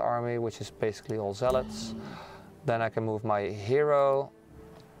second army, which is basically all zealots. Then I can move my hero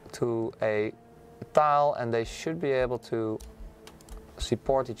to a tile, and they should be able to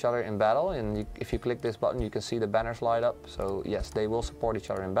support each other in battle. And if you click this button, you can see the banners light up. So yes, they will support each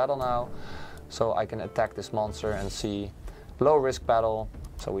other in battle now. So I can attack this monster and see low risk battle.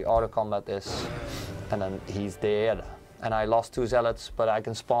 So we auto combat this, and then he's dead. And I lost 2 zealots, but I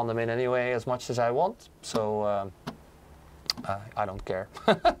can spawn them in anyway as much as I want. So I don't care.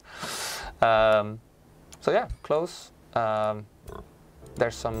 So yeah, close.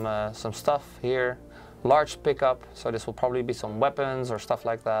 There's some stuff here. Large pickup, so this will probably be some weapons or stuff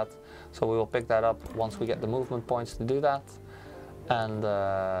like that. So we will pick that up once we get the movement points to do that. And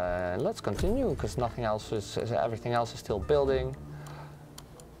let's continue, because nothing else everything else is still building.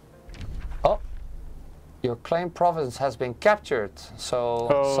 Oh, your claimed province has been captured. So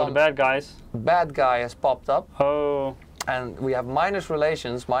the bad guys. Bad guy has popped up. Oh. And we have minus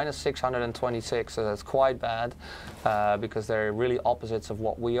relations, minus 626, so that's quite bad, because they're really opposites of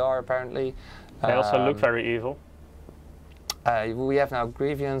what we are apparently. They also look very evil. We have now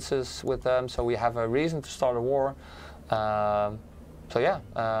grievances with them, so we have a reason to start a war. So yeah,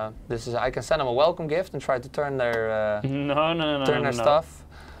 I can send them a welcome gift and try to turn their stuff.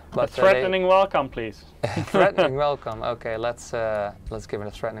 But a threatening welcome, please. Threatening welcome. Okay, let's give it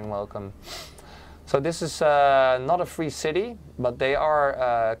a threatening welcome. So this is not a free city, but they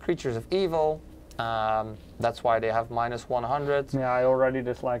are creatures of evil. That's why they have minus 100. Yeah, I already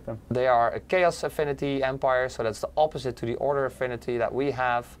dislike them. They are a chaos affinity empire, so that's the opposite to the order affinity that we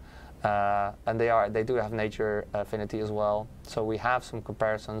have. And they do have nature affinity as well. So we have some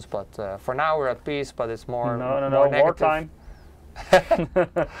comparisons, but for now we're at peace. But it's more more negative. Wartime.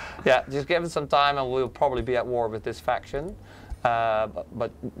 Yeah, just give it some time, and we'll probably be at war with this faction.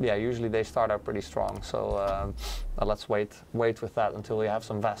 But yeah, usually they start out pretty strong. So let's wait with that until we have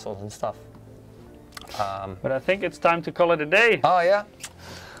some vassals and stuff. But I think it's time to call it a day. Oh yeah,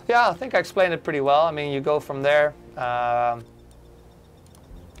 yeah. I think I explained it pretty well. I mean, you go from there.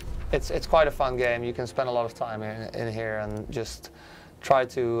 It's quite a fun game. You can spend a lot of time in here and just try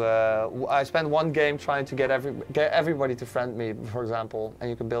to. I spent one game trying to get everybody to friend me, for example, and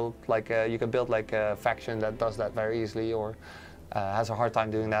you can build like a faction that does that very easily, or has a hard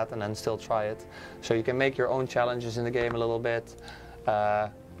time doing that, and then still try it. So you can make your own challenges in the game a little bit. I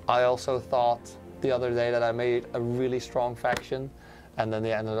also thought the other day that I made a really strong faction, and then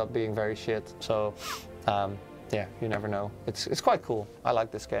they ended up being very shit. So yeah, you never know. It's quite cool. I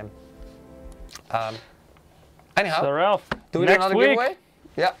like this game. Anyhow, so Ralf, do we do another giveaway?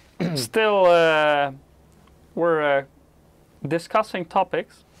 Yeah. Still, we're discussing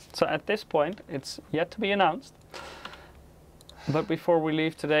topics. So at this point, it's yet to be announced. But before we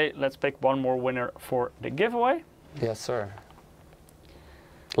leave today, let's pick one more winner for the giveaway. Yes, sir.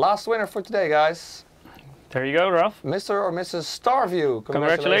 Last winner for today, guys. There you go, Ralf. Mr. or Mrs. Starview.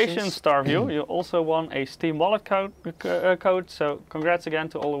 Congratulations, Starview. You also won a Steam wallet code. So congrats again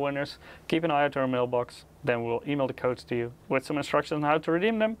to all the winners. Keep an eye out to our mailbox. Then we'll email the codes to you with some instructions on how to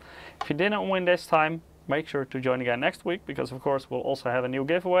redeem them. If you didn't win this time, make sure to join again next week, because of course we'll also have a new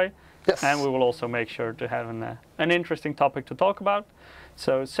giveaway. Yes. And we will also make sure to have an interesting topic to talk about.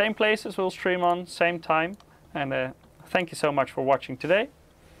 So same places we'll stream on, same time. And thank you so much for watching today.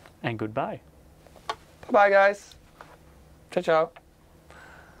 And goodbye. Bye-bye, guys. Ciao, ciao.